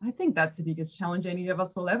I think that's the biggest challenge any of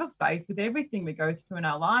us will ever face with everything we go through in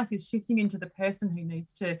our life, is shifting into the person who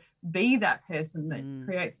needs to be that person that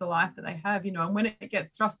creates the life that they have, you know. And when it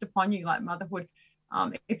gets thrust upon you, like motherhood,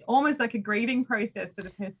 It's almost like a grieving process for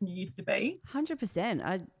the person you used to be.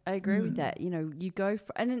 100%. I agree with that. You know, you go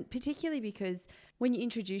for, and particularly because when you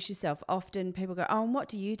introduce yourself, often people go, oh, and what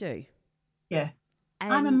do you do? Yeah.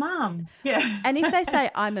 And, I'm a mum. Yeah. And if they say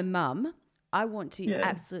I'm a mum, I want to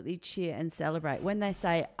absolutely cheer and celebrate. When they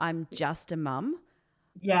say I'm just a mum,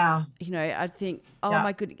 yeah, you know, I think, oh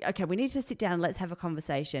my goodness, okay, we need to sit down and let's have a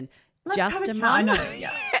conversation. Let's just have a chat. mum? I know,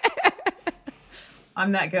 yeah.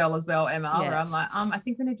 I'm that girl as well, Emma, where I'm like, I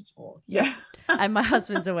think we need to talk. Yeah. And my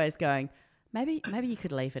husband's always going, maybe you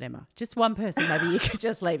could leave it, Emma. Just one person, maybe you could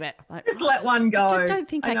just leave it. Like, just let one go. I just don't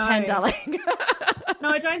think I can, darling. No,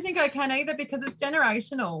 I don't think I can either, because it's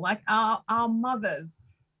generational. Like our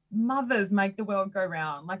mothers make the world go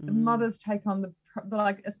round. Like the mothers take on the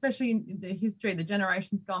like, especially in the history, the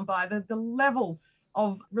generations gone by, the level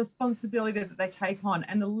of responsibility that they take on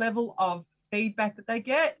and the level of feedback that they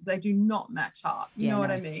get, they do not match up. You know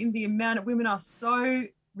what I mean? The amount of women are so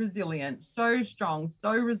resilient, so strong,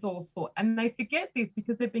 so resourceful, and they forget this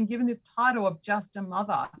because they've been given this title of just a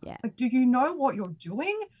mother. Like, do you know what you're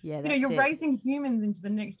doing? You know, you're raising humans into the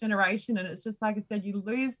next generation, and it's just like I said, you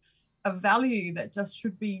lose a value that just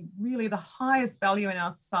should be really the highest value in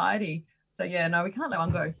our society. So we can't let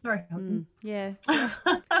one go. Sorry, husband.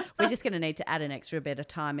 We're just going to need to add an extra bit of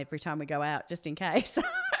time every time we go out, just in case.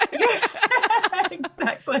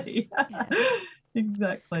 Exactly.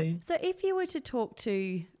 Exactly. So if you were to talk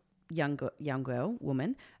to young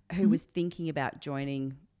woman who was thinking about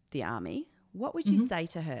joining the army, what would you say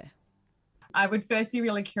to her? I would first be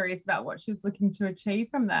really curious about what she's looking to achieve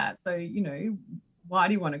from that. So, you know, why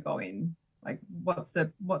do you want to go in? Like, what's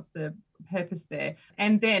the purpose there?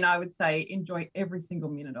 And then I would say enjoy every single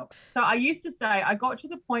minute of it. So I used to say, I got to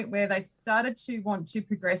the point where they started to want to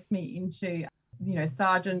progress me into, you know,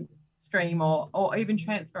 sergeant stream or even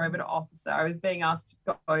transfer over to officer. I was being asked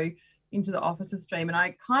to go into the officer stream, and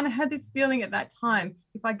I kind of had this feeling at that time,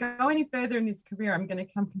 if I go any further in this career, I'm going to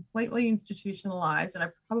become completely institutionalized and I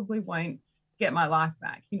probably won't get my life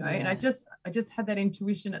back, you know. And I just had that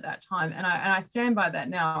intuition at that time, and I stand by that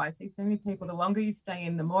now. I see so many people, the longer you stay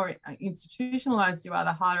in, the more institutionalized you are,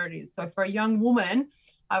 the harder it is. So for a young woman,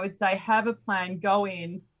 I would say have a plan, go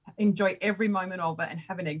in, enjoy every moment of it, and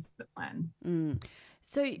have an exit plan.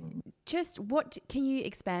 So just what can you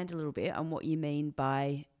expand a little bit on what you mean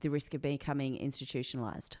by the risk of becoming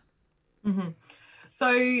institutionalized?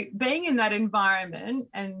 So being in that environment,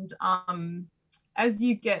 and as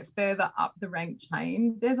you get further up the rank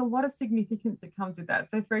chain, there's a lot of significance that comes with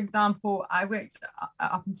that. So for example, I worked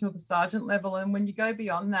up until the sergeant level, and when you go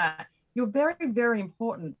beyond that, you're very, very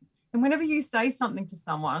important. And whenever you say something to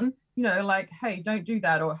someone, you know, like, hey, don't do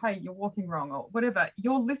that, or hey, you're walking wrong, or whatever,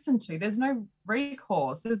 you're listened to. There's no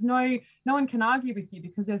recourse. There's no one can argue with you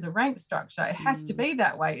because there's a rank structure. It has to be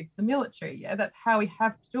that way. It's the military. Yeah, that's how we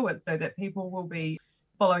have to do it, so that people will be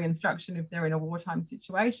following instruction if they're in a wartime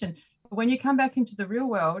situation. But when you come back into the real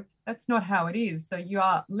world, that's not how it is. So you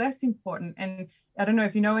are less important. And I don't know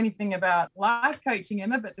if you know anything about life coaching,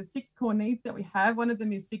 Emma, but the 6 core needs that we have, one of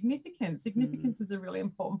them is significance. Significance is a really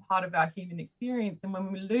important part of our human experience. And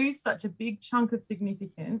when we lose such a big chunk of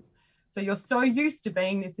significance, so you're so used to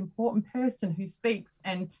being this important person who speaks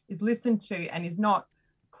and is listened to and is not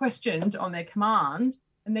questioned on their command,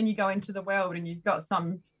 and then you go into the world and you've got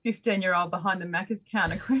some 15-year-old behind the Macca's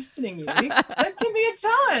counter questioning you, that can be a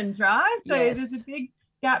challenge, right? So there's a big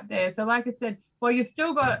gap there. So like I said, well, you've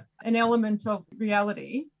still got an element of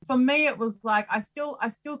reality. For me, it was like I still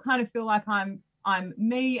kind of feel like I'm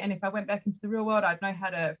me, and if I went back into the real world, I'd know how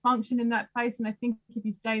to function in that place. And I think if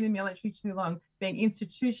you stay in the military too long, being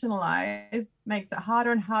institutionalized makes it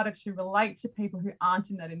harder and harder to relate to people who aren't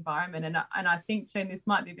in that environment. And I think, too, and this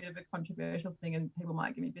might be a bit of a controversial thing and people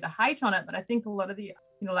might give me a bit of hate on it, but I think a lot of the,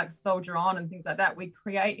 you know, like Soldier On and things like that, we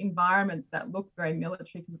create environments that look very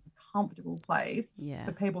military because it's a comfortable place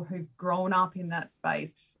for people who've grown up in that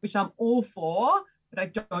space, which I'm all for, but I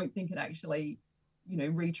don't think it actually, you know,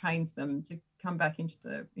 retrains them to come back into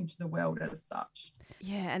the world as such.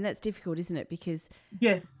 Yeah, and that's difficult, isn't it? Because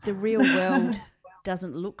yes, the real world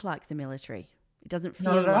doesn't look like the military. It doesn't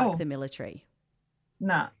feel like the military.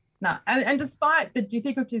 No. And despite the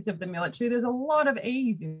difficulties of the military, there's a lot of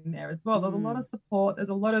ease in there as well. There's a lot of support. There's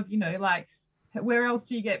a lot of, you know, like, where else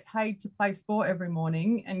do you get paid to play sport every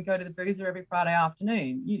morning and go to the boozer every Friday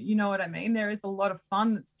afternoon? You know what I mean? There is a lot of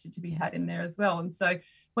fun that's to be had in there as well. And so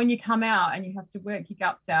when you come out and you have to work your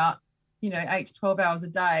guts out, you know, 8 to 12 hours a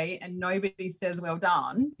day, and nobody says well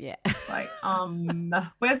done. Yeah. Like,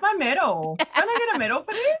 where's my medal? Don't I get a medal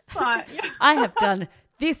for this? Like, I have done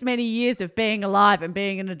this many years of being alive and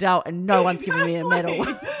being an adult, and no one's giving me a medal.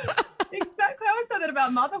 Exactly. I always say that about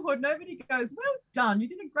about motherhood, nobody goes, well done, you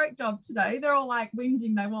did a great job today. They're all like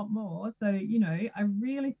whinging, they want more. So, you know, I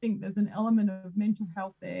really think there's an element of mental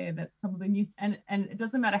health there that's probably missed. And it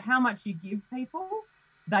doesn't matter how much you give people,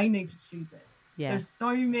 they need to choose it. Yeah. There's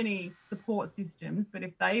so many support systems, but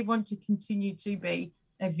if they want to continue to be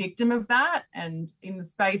a victim of that, and in the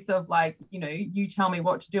space of like, you know, you tell me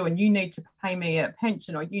what to do and you need to pay me a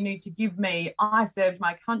pension, or you need to give me, I served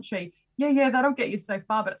my country. Yeah, that'll get you so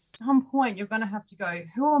far. But at some point you're going to have to go,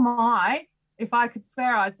 who am I? If I could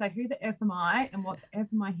swear, I'd say, who the F am I and what the F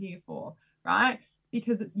am I here for? Right?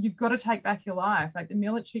 Because you've got to take back your life. Like the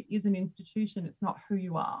military is an institution. It's not who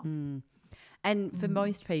you are. And for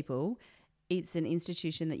most people, it's an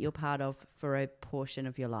institution that you're part of for a portion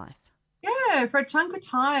of your life. Yeah, for a chunk of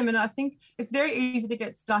time. And I think it's very easy to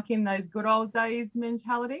get stuck in those good old days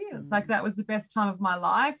mentality. It's like that was the best time of my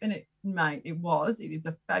life. And it is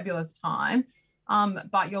a fabulous time.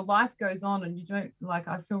 But your life goes on, and you don't, like,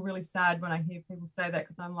 I feel really sad when I hear people say that,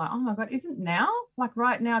 because I'm like, oh my God, isn't now, like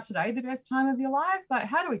right now, today, the best time of your life? Like,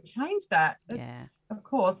 how do we change that? Yeah. Of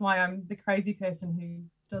course, why I'm the crazy person who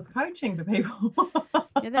does coaching for people.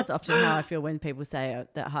 Yeah, that's often how I feel when people say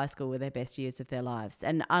that high school were their best years of their lives.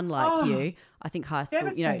 And unlike you, I think high school,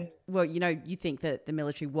 you think that the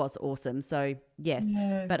military was awesome. So yes,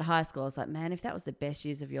 but high school, I was like, man, if that was the best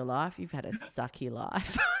years of your life, you've had a sucky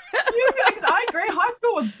life. I agree. High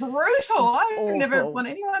school was brutal. I never want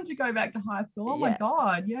anyone to go back to high school. Oh my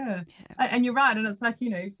God. Yeah. And you're right. And it's like, you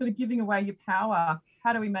know, sort of giving away your power.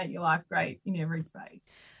 How do we make your life great in every space?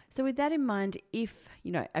 So with that in mind, if,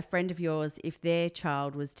 you know, a friend of yours, if their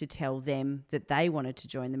child was to tell them that they wanted to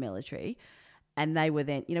join the military and they were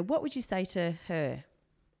then, you know, what would you say to her?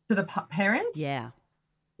 To the parent? Yeah.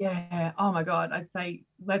 Yeah. Oh my God. I'd say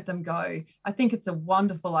let them go. I think it's a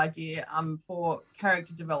wonderful idea for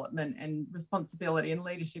character development and responsibility and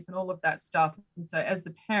leadership and all of that stuff. And so as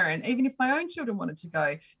the parent, even if my own children wanted to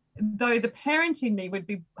go, though the parent in me would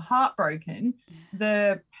be heartbroken,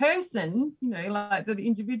 the person, you know, like the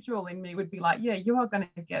individual in me would be like, yeah, you are going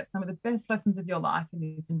to get some of the best lessons of your life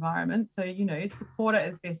in this environment. So, you know, support it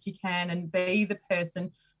as best you can and be the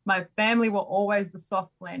person. My family were always the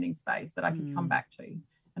soft landing space that I could come back to.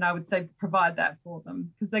 And I would say provide that for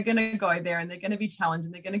them, because they're going to go there and they're going to be challenged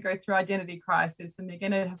and they're going to go through identity crisis and they're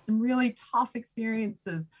going to have some really tough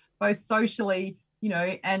experiences, both socially, you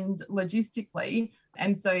know, and logistically.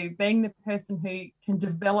 And so being the person who can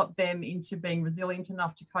develop them into being resilient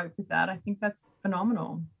enough to cope with that, I think that's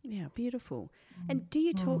phenomenal. Yeah, beautiful. And do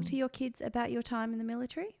you talk to your kids about your time in the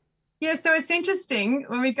military? Yeah, so it's interesting.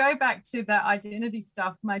 When we go back to that identity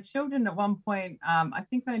stuff, my children at one point, I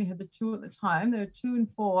think I only had the two at the time, they were 2 and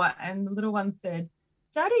 4, and the little one said,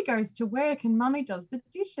 Daddy goes to work and Mummy does the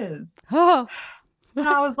dishes. Oh. And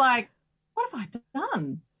I was like, what have I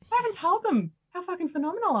done? I haven't told them how fucking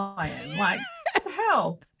phenomenal I am. Like, what the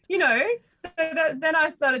hell? You know, so then I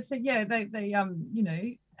started to, they you know,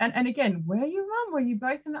 and again, were you mum? Were you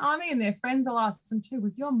both in the army? And their friends will ask them too,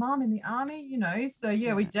 was your mum in the army? You know, so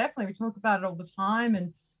we talk about it all the time.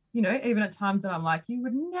 And, you know, even at times that I'm like, you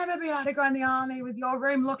would never be able to go in the army with your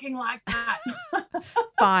room looking like that.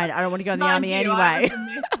 Fine, I don't want to go in the army anyway.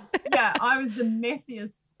 I was the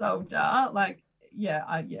messiest soldier. Like,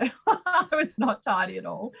 I was not tidy at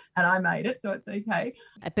all, and I made it, so it's okay.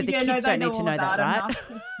 But the kids don't need to know that, right?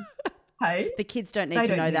 Hey, the kids don't need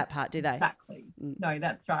to know that part, do they? Exactly. No,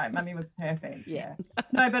 that's right. Mummy was perfect. Yeah.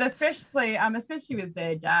 No, but especially with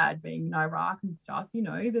their dad being in Iraq and stuff, you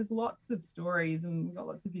know, there's lots of stories and we've got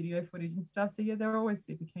lots of video footage and stuff. So they're always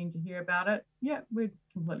super keen to hear about it. Yeah, we're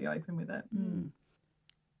completely open with it.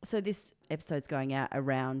 So this episode's going out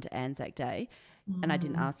around Anzac Day, and I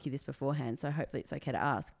didn't ask you this beforehand, so hopefully it's okay to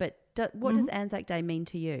ask. But what does Anzac Day mean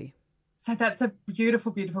to you? So that's a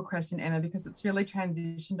beautiful, beautiful question, Emma, because it's really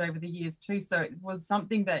transitioned over the years too. So it was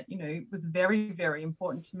something that, you know, was very, very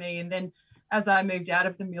important to me. And then as I moved out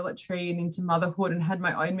of the military and into motherhood and had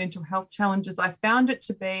my own mental health challenges, I found it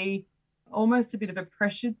to be almost a bit of a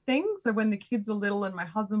pressured thing. So when the kids were little and my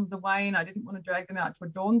husband was away and I didn't want to drag them out to a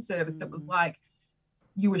dawn service, it was like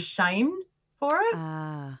you were shamed for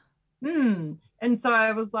it. And so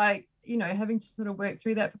I was like, you know, having to sort of work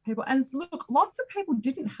through that for people. And look, lots of people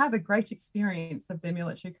didn't have a great experience of their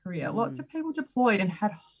military career. Lots of people deployed and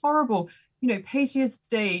had horrible, you know,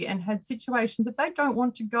 PTSD and had situations that they don't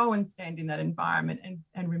want to go and stand in that environment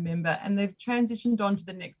and remember. And they've transitioned on to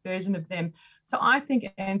the next version of them. So I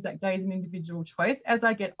think Anzac Day is an individual choice. As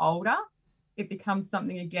I get older, it becomes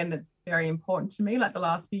something again that's very important to me. Like the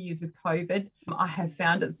last few years with COVID, I have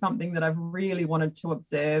found it something that I've really wanted to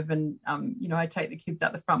observe. And, I take the kids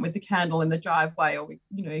out the front with the candle in the driveway, or,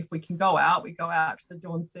 if we can go out, we go out to the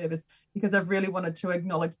dawn service, because I've really wanted to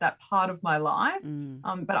acknowledge that part of my life.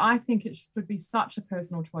 But I think it should be such a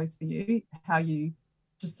personal choice for you, how you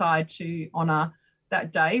decide to honour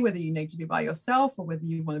that day, whether you need to be by yourself or whether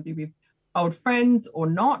you want to be with old friends or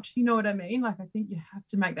not. You know what I mean? Like, I think you have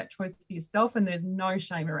to make that choice for yourself, and there's no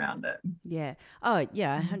shame around it. Yeah. Oh,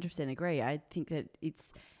 yeah, I 100% agree. I think that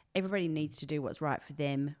everybody needs to do what's right for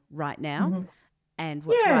them right now. And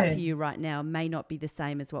what's right for you right now may not be the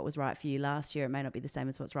same as what was right for you last year. It may not be the same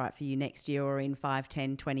as what's right for you next year or in 5,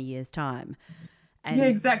 10, 20 years' time. And yeah,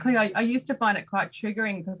 exactly. I used to find it quite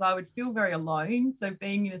triggering because I would feel very alone. So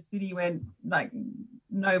being in a city where like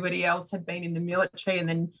nobody else had been in the military, and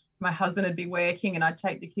then my husband would be working, and I'd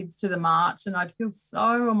take the kids to the march, and I'd feel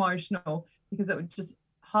so emotional because it would just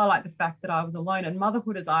highlight the fact that I was alone, and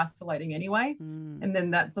motherhood is isolating anyway. And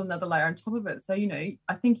then that's another layer on top of it. So,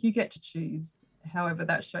 I think you get to choose however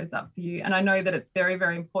that shows up for you. And I know that it's very,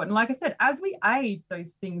 very important. Like I said, as we age,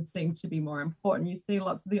 those things seem to be more important. You see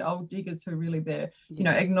lots of the old diggers who are really there,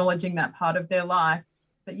 acknowledging that part of their life.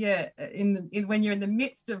 But when you're in the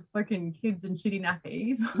midst of fucking kids and shitty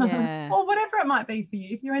nappies, or whatever it might be for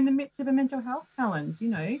you, if you're in the midst of a mental health challenge, you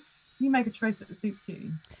make a choice that suits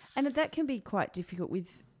you. And that can be quite difficult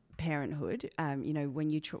with parenthood. When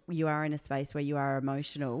you are in a space where you are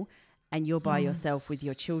emotional and you're by yourself with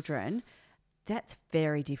your children, that's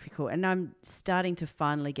very difficult. And I'm starting to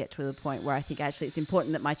finally get to the point where I think actually it's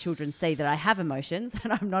important that my children see that I have emotions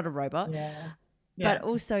and I'm not a robot. But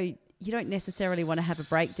also, you don't necessarily want to have a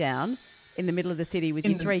breakdown in the middle of the city with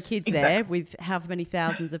your 3 kids there with how many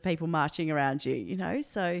thousands of people marching around you,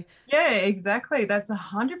 so. Yeah, exactly. That's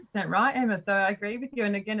 100% right, Emma. So I agree with you.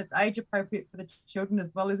 And again, it's age appropriate for the children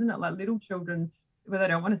as well, isn't it? Like little children, where they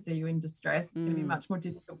don't want to see you in distress, it's going to be much more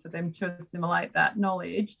difficult for them to assimilate that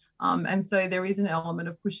knowledge. And so there is an element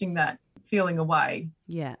of pushing that feeling away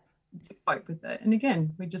to cope with it. And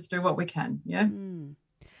again, we just do what we can,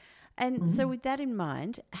 And so with that in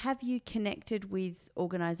mind, have you connected with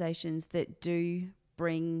organisations that do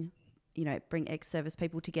bring ex-service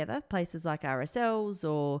people together, places like RSLs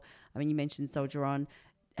or, you mentioned Soldier On.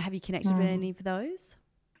 Have you connected with any of those?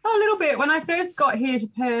 Oh, a little bit. When I first got here to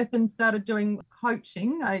Perth and started doing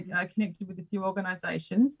coaching, I connected with a few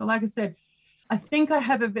organisations. But like I said, I think I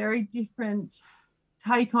have a very different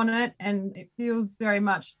take on it, and it feels very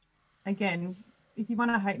much, again, if you want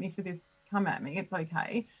to hate me for this, come at me. It's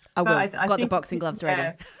okay. I will. I've got the boxing gloves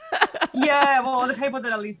ready. Well, the people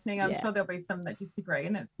that are listening, I'm sure there'll be some that disagree,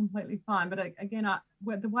 and that's completely fine. But again,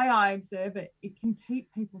 the way I observe it, it can keep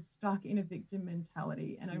people stuck in a victim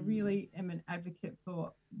mentality. And I really am an advocate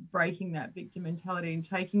for breaking that victim mentality and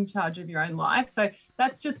taking charge of your own life. So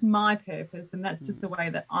that's just my purpose, and that's just the way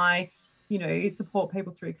that I support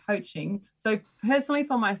people through coaching. So personally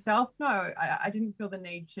for myself, no, I didn't feel the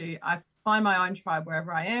need to. I find my own tribe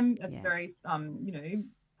wherever I am. That's very,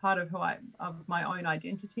 part of my own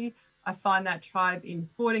identity. I find that tribe in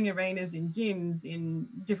sporting arenas, in gyms, in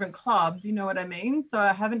different clubs, you know what I mean? So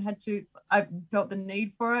I felt the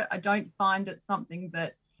need for it. I don't find it something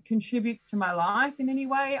that contributes to my life in any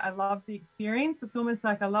way. I love the experience. It's almost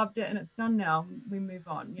like I loved it and it's done now. We move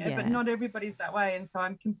on. But not everybody's that way. And so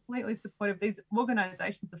I'm completely supportive. These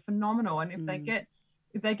organizations are phenomenal. And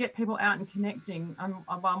if they get people out and connecting, I'm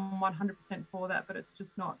 100% for that, but it's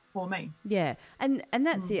just not for me. Yeah. And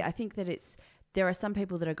that's it. I think that there are some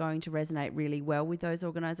people that are going to resonate really well with those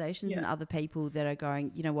organisations and other people that are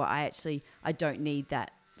going, you know what, I don't need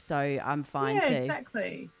that. So I'm fine too. Yeah,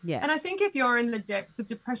 exactly. Yeah. And I think if you're in the depths of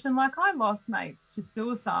depression, like I lost mates to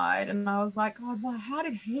suicide, and I was like, God, well, how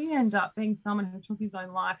did he end up being someone who took his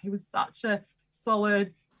own life? He was such a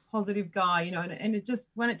solid, positive guy, and it just,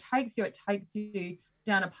 when it takes you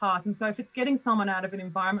down a path. And so if it's getting someone out of an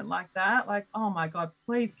environment like that, like, oh my God,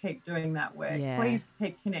 please keep doing that work. Please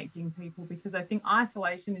keep connecting people, because I think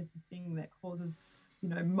isolation is the thing that causes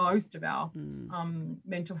most of our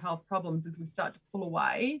mental health problems, is we start to pull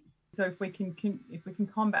away. So if we can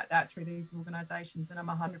combat that through these organisations, then I'm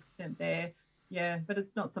 100% there. Yeah, but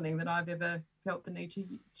it's not something that I've ever felt the need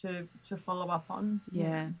to follow up on.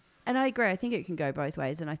 Yeah, and I agree. I think it can go both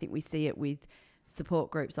ways, and I think we see it with support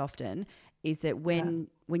groups often. Is that when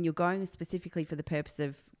you're going specifically for the purpose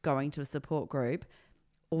of going to a support group,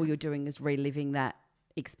 all you're doing is reliving that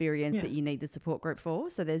experience that you need the support group for.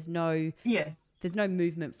 So there's no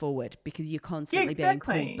movement forward, because you're constantly being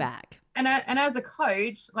pulled back. And as a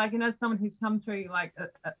coach, like, and as someone who's come through like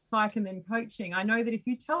a psych and then coaching, I know that if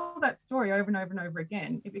you tell that story over and over and over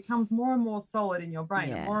again, it becomes more and more solid in your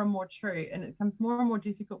brain and more and more true. And it becomes more and more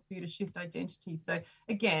difficult for you to shift identity. So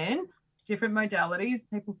again, different modalities.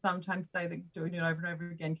 People sometimes say that doing it over and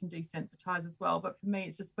over again can desensitize as well. But for me,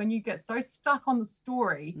 it's just when you get so stuck on the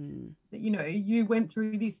story that, you know, you went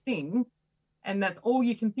through this thing, and that's all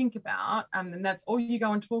you can think about, and that's all you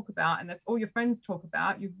go and talk about, and that's all your friends talk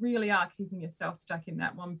about, you really are keeping yourself stuck in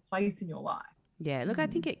that one place in your life. Yeah, look, I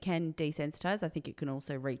think it can desensitize. I think it can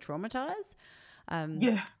also re-traumatize.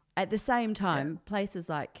 Yeah. At the same time, places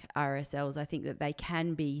like RSLs, I think that they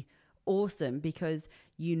can be awesome because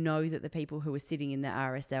you know that the people who are sitting in the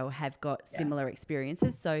RSL have got similar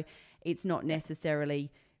experiences. So it's not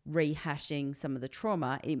necessarily rehashing some of the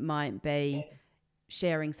trauma. It might be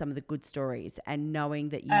sharing some of the good stories and knowing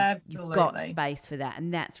that you've got space for that.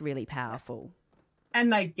 And that's really powerful.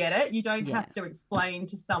 And they get it. You don't have to explain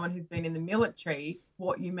to someone who's been in the military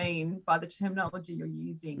what you mean by the terminology you're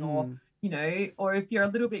using or, you know, or if you're a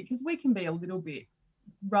little bit, because we can be a little bit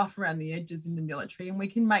rough around the edges in the military and we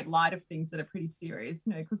can make light of things that are pretty serious,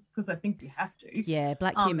 you know, because I think we have to. Yeah,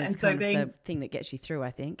 black humour is kind of the thing that gets you through,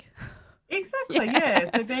 I think. Exactly, yeah.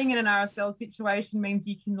 So being in an RSL situation means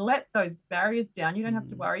you can let those barriers down. You don't have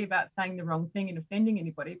to worry about saying the wrong thing and offending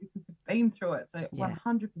anybody because we've been through it. So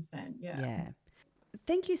 100%, Yeah.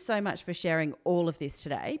 Thank you so much for sharing all of this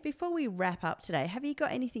today. Before we wrap up today, have you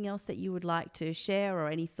got anything else that you would like to share or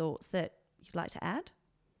any thoughts that you'd like to add?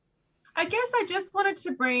 I guess I just wanted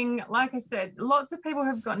to bring, like I said, lots of people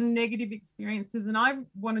have gotten negative experiences, and I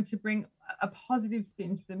wanted to bring a positive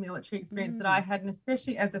spin to the military experience that I had, and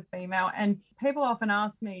especially as a female. And people often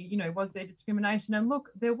ask me, you know, was there discrimination? And look,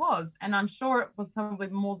 there was, and I'm sure it was probably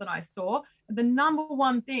more than I saw. The number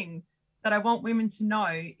one thing that I want women to know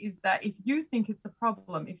is that if you think it's a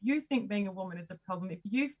problem, if you think being a woman is a problem, if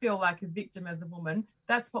you feel like a victim as a woman,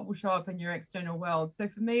 that's what will show up in your external world. So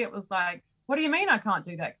for me, it was like, what do you mean I can't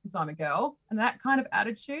do that because I'm a girl? And that kind of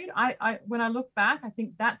attitude, I when I look back, I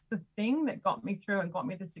think that's the thing that got me through and got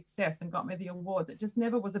me the success and got me the awards. It just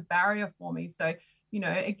never was a barrier for me. So, you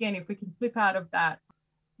know, again, if we can flip out of that,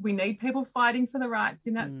 we need people fighting for the rights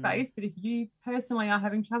in that space. But if you personally are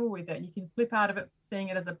having trouble with it, you can flip out of it, seeing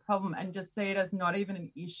it as a problem and just see it as not even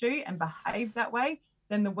an issue and behave that way,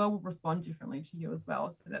 then the world will respond differently to you as well.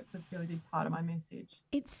 So that's a really big part of my message.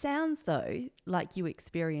 It sounds, though, like you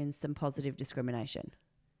experienced some positive discrimination.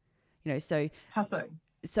 You know, so... How so?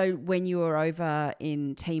 So when you were over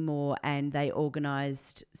in Timor and they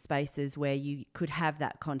organised spaces where you could have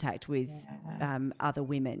that contact with other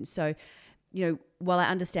women. So, you know, while I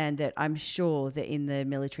understand that I'm sure that in the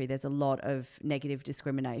military there's a lot of negative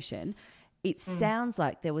discrimination, it sounds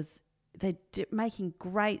like they're making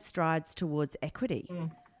great strides towards equity.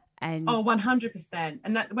 And 100%.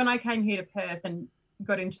 And that when I came here to Perth and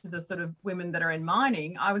got into the sort of women that are in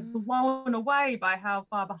mining, I was blown away by how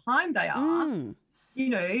far behind they are, you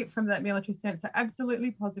know, from that military sense. So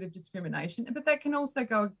absolutely positive discrimination. But that can also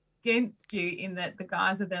go against you in that the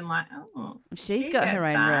guys are then like, oh, she's got her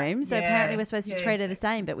own room, so apparently we're supposed to treat her the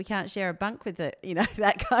same, but we can't share a bunk with it, you know,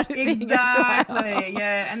 that kind of thing. Exactly.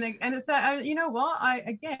 And it's you know what,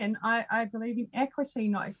 I believe in equity,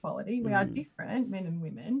 not equality. We are different, men and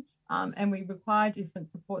women, and we require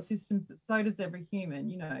different support systems, but so does every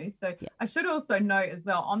human, you know. So I should also note as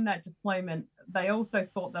well, on that deployment, they also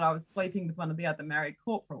thought that I was sleeping with one of the other married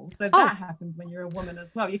corporals. So that happens when you're a woman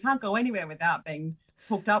as well. You can't go anywhere without being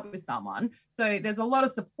hooked up with someone. So there's a lot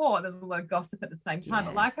of support, there's a lot of gossip at the same time.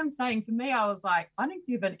 But like I'm saying, for me, I was like, I don't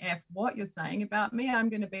give an F what you're saying about me. I'm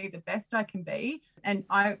going to be the best I can be. And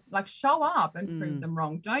I like show up and prove them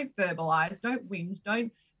wrong. Don't verbalize, don't whinge,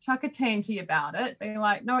 don't chuck a tanty about it. Be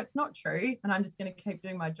like, no, it's not true. And I'm just going to keep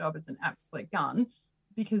doing my job as an absolute gun,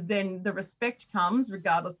 because then the respect comes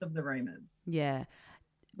regardless of the rumors. Yeah.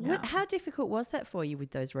 How difficult was that for you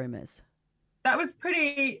with those rumors? That was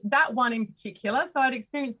that one in particular. So I'd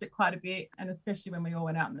experienced it quite a bit. And especially when we all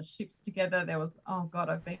went out in the ships together, there was, oh God,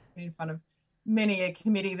 I've been in front of many a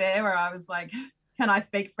committee there where I was like, can I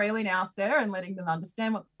speak freely now, sir? And letting them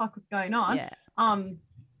understand what the fuck was going on.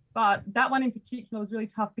 But that one in particular was really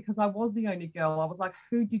tough because I was the only girl. I was like,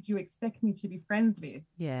 who did you expect me to be friends with?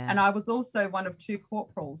 Yeah. And I was also one of two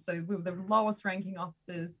corporals. So we were the lowest ranking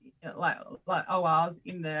officers, like ORs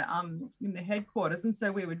in the headquarters. And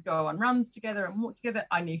so we would go on runs together and walk together.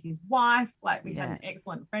 I knew his wife, like we had an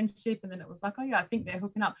excellent friendship. And then it was like, oh yeah, I think they're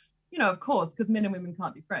hooking up, you know, of course, because men and women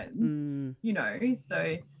can't be friends, you know,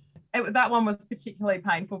 so that one was particularly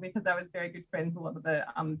painful because I was very good friends with a lot of the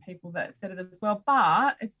people that said it as well.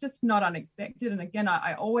 But it's just not unexpected. And again,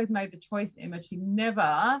 I always made the choice, Emma, to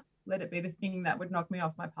never let it be the thing that would knock me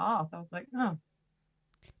off my path. I was like, oh.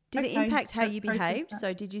 Did it impact how let's you process behaved? that.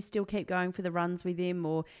 So did you still keep going for the runs with him,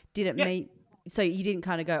 or did it Yep. mean so you didn't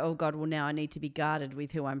kind of go, oh God, well now I need to be guarded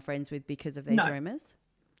with who I'm friends with because of these No. rumours?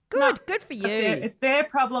 Good, No. good for you. It's their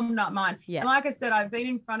problem, not mine. Yeah. And like I said, I've been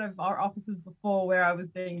in front of our officers before where I was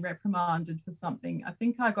being reprimanded for something. I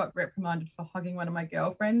think I got reprimanded for hugging one of my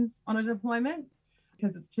girlfriends on a deployment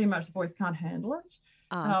because it's too much. The boys can't handle it.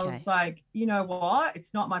 Oh, And I okay. was like, you know what?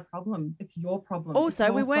 It's not my problem. It's your problem. Also,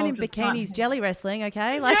 Your we weren't in soldiers can't bikinis handle jelly wrestling,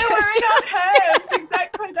 okay? yeah, we're in our heads.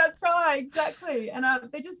 Exactly. That's right. Exactly. And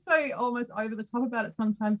they're just so almost over the top about it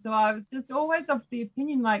sometimes. So I was just always of the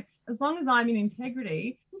opinion, like, as long as I'm in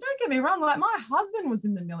integrity, and don't get me wrong, like my husband was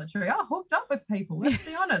in the military. I hooked up with people, let's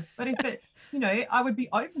be honest. But if it, I would be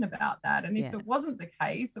open about that. And if it wasn't the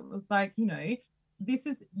case, it was like, this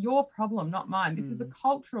is your problem, not mine. This is a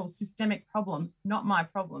cultural, systemic problem, not my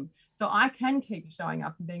problem. So I can keep showing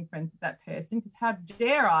up and being friends with that person because how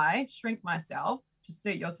dare I shrink myself to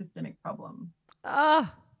suit your systemic problem? Oh,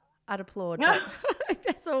 I'd applaud.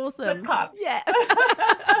 That's awesome. Let's clap. Yeah.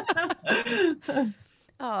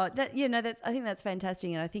 I think that's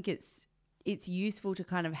fantastic. And I think it's useful to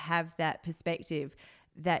kind of have that perspective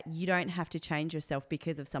that you don't have to change yourself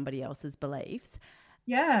because of somebody else's beliefs.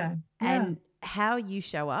 Yeah. And how you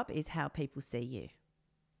show up is how people see you.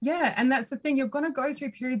 Yeah. And that's the thing. You're going to go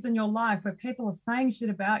through periods in your life where people are saying shit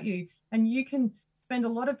about you and you can spend a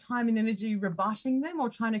lot of time and energy rebutting them or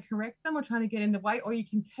trying to correct them or trying to get in the way, or you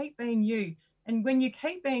can keep being you. And when you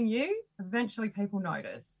keep being you, eventually people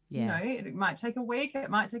notice. Yeah. It might take a week, it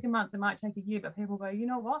might take a month, it might take a year, but people go, you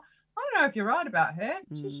know what? I don't know if you're right about her.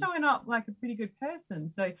 She's showing up like a pretty good person.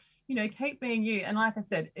 So, keep being you. And like I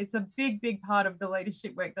said, it's a big, big part of the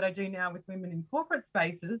leadership work that I do now with women in corporate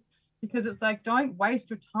spaces, because it's like, don't waste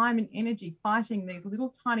your time and energy fighting these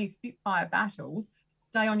little tiny Spitfire battles.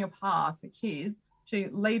 Stay on your path, which is to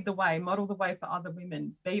lead the way, model the way for other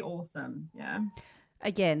women, be awesome. Yeah.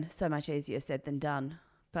 Again, so much easier said than done.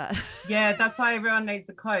 But yeah, that's why everyone needs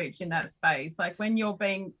a coach in that space. Like when you're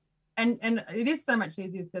being, and it is so much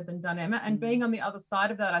easier said than done, Emma, and being on the other side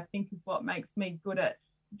of that, I think is what makes me good at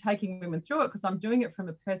taking women through it, because I'm doing it from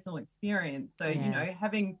a personal experience. So,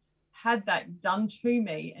 having had that done to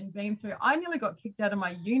me and been through, I nearly got kicked out of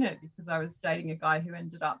my unit because I was dating a guy who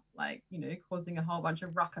ended up causing a whole bunch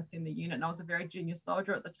of ruckus in the unit. And I was a very junior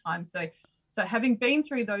soldier at the time. So having been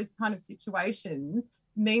through those kind of situations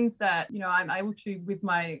means that, I'm able to, with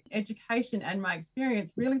my education and my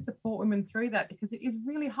experience, really support women through that, because it is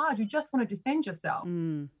really hard. You just want to defend yourself,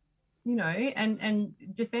 and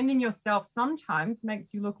defending yourself sometimes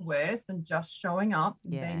makes you look worse than just showing up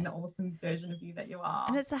and being the awesome version of you that you are.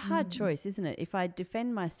 And it's a hard choice, isn't it? If I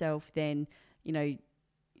defend myself, then,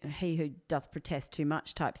 he who doth protest too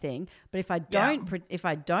much type thing. But if I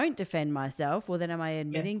don't defend myself, well, then am I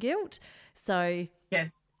admitting guilt? So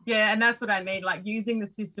yes. Yeah. And that's what I mean, like using the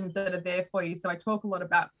systems that are there for you. So I talk a lot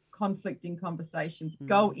about conflicting conversations.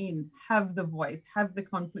 Go in, have the voice, have the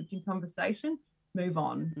conflicting conversation, move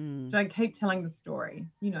on. Don't keep telling the story,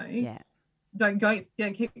 Don't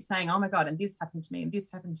keep saying, oh my God, and this happened to me, and this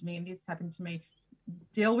happened to me, and this happened to me.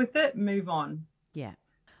 Deal with it, move on. Yeah.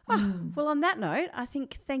 Oh, well, on that note, I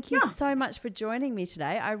think thank you so much for joining me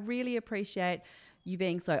today. I really appreciate you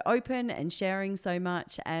being so open and sharing so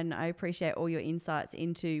much, and I appreciate all your insights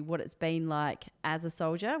into what it's been like as a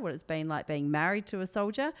soldier, what it's been like being married to a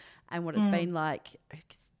soldier, and what it's been like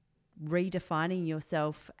redefining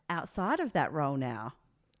yourself outside of that role now.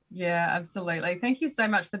 Yeah, absolutely. Thank you so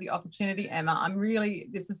much for the opportunity, Emma.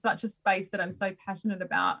 This is such a space that I'm so passionate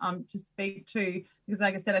about to speak to, because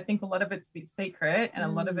like I said, I think a lot of it's a bit secret and a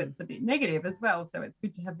lot of it's a bit negative as well. So it's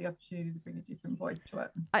good to have the opportunity to bring a different voice to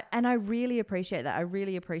it. I really appreciate that. I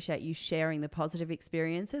really appreciate you sharing the positive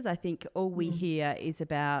experiences. I think all we hear is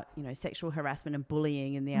about, sexual harassment and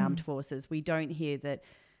bullying in the armed forces. We don't hear that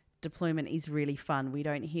deployment is really fun. We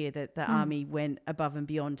don't hear that the army went above and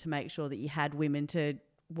beyond to make sure that you had women to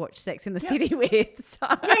watch Sex in the City with. So.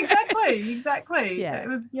 Yeah, exactly. Yeah. It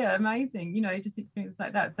was, amazing, just experiences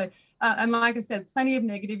like that. So, and like I said, plenty of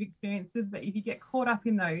negative experiences, but if you get caught up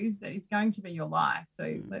in those, that is going to be your life.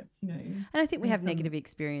 So let's, And I think we have negative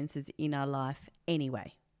experiences in our life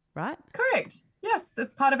anyway, right? Correct. Yes,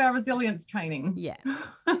 it's part of our resilience training. Yeah,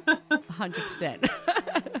 100%.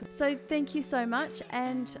 So thank you so much,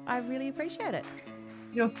 and I really appreciate it.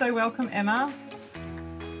 You're so welcome, Emma.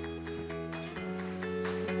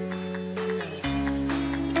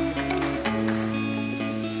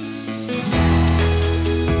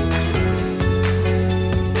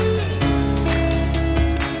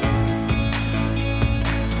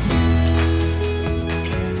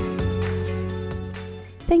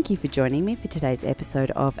 Thank you for joining me for today's episode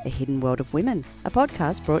of A Hidden World of Women, a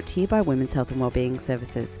podcast brought to you by Women's Health and Wellbeing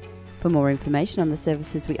Services. For more information on the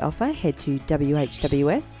services we offer, head to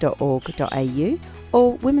whws.org.au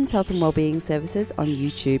or Women's Health and Wellbeing Services on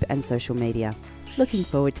YouTube and social media. Looking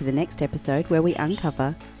forward to the next episode where we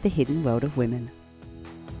uncover the hidden world of women.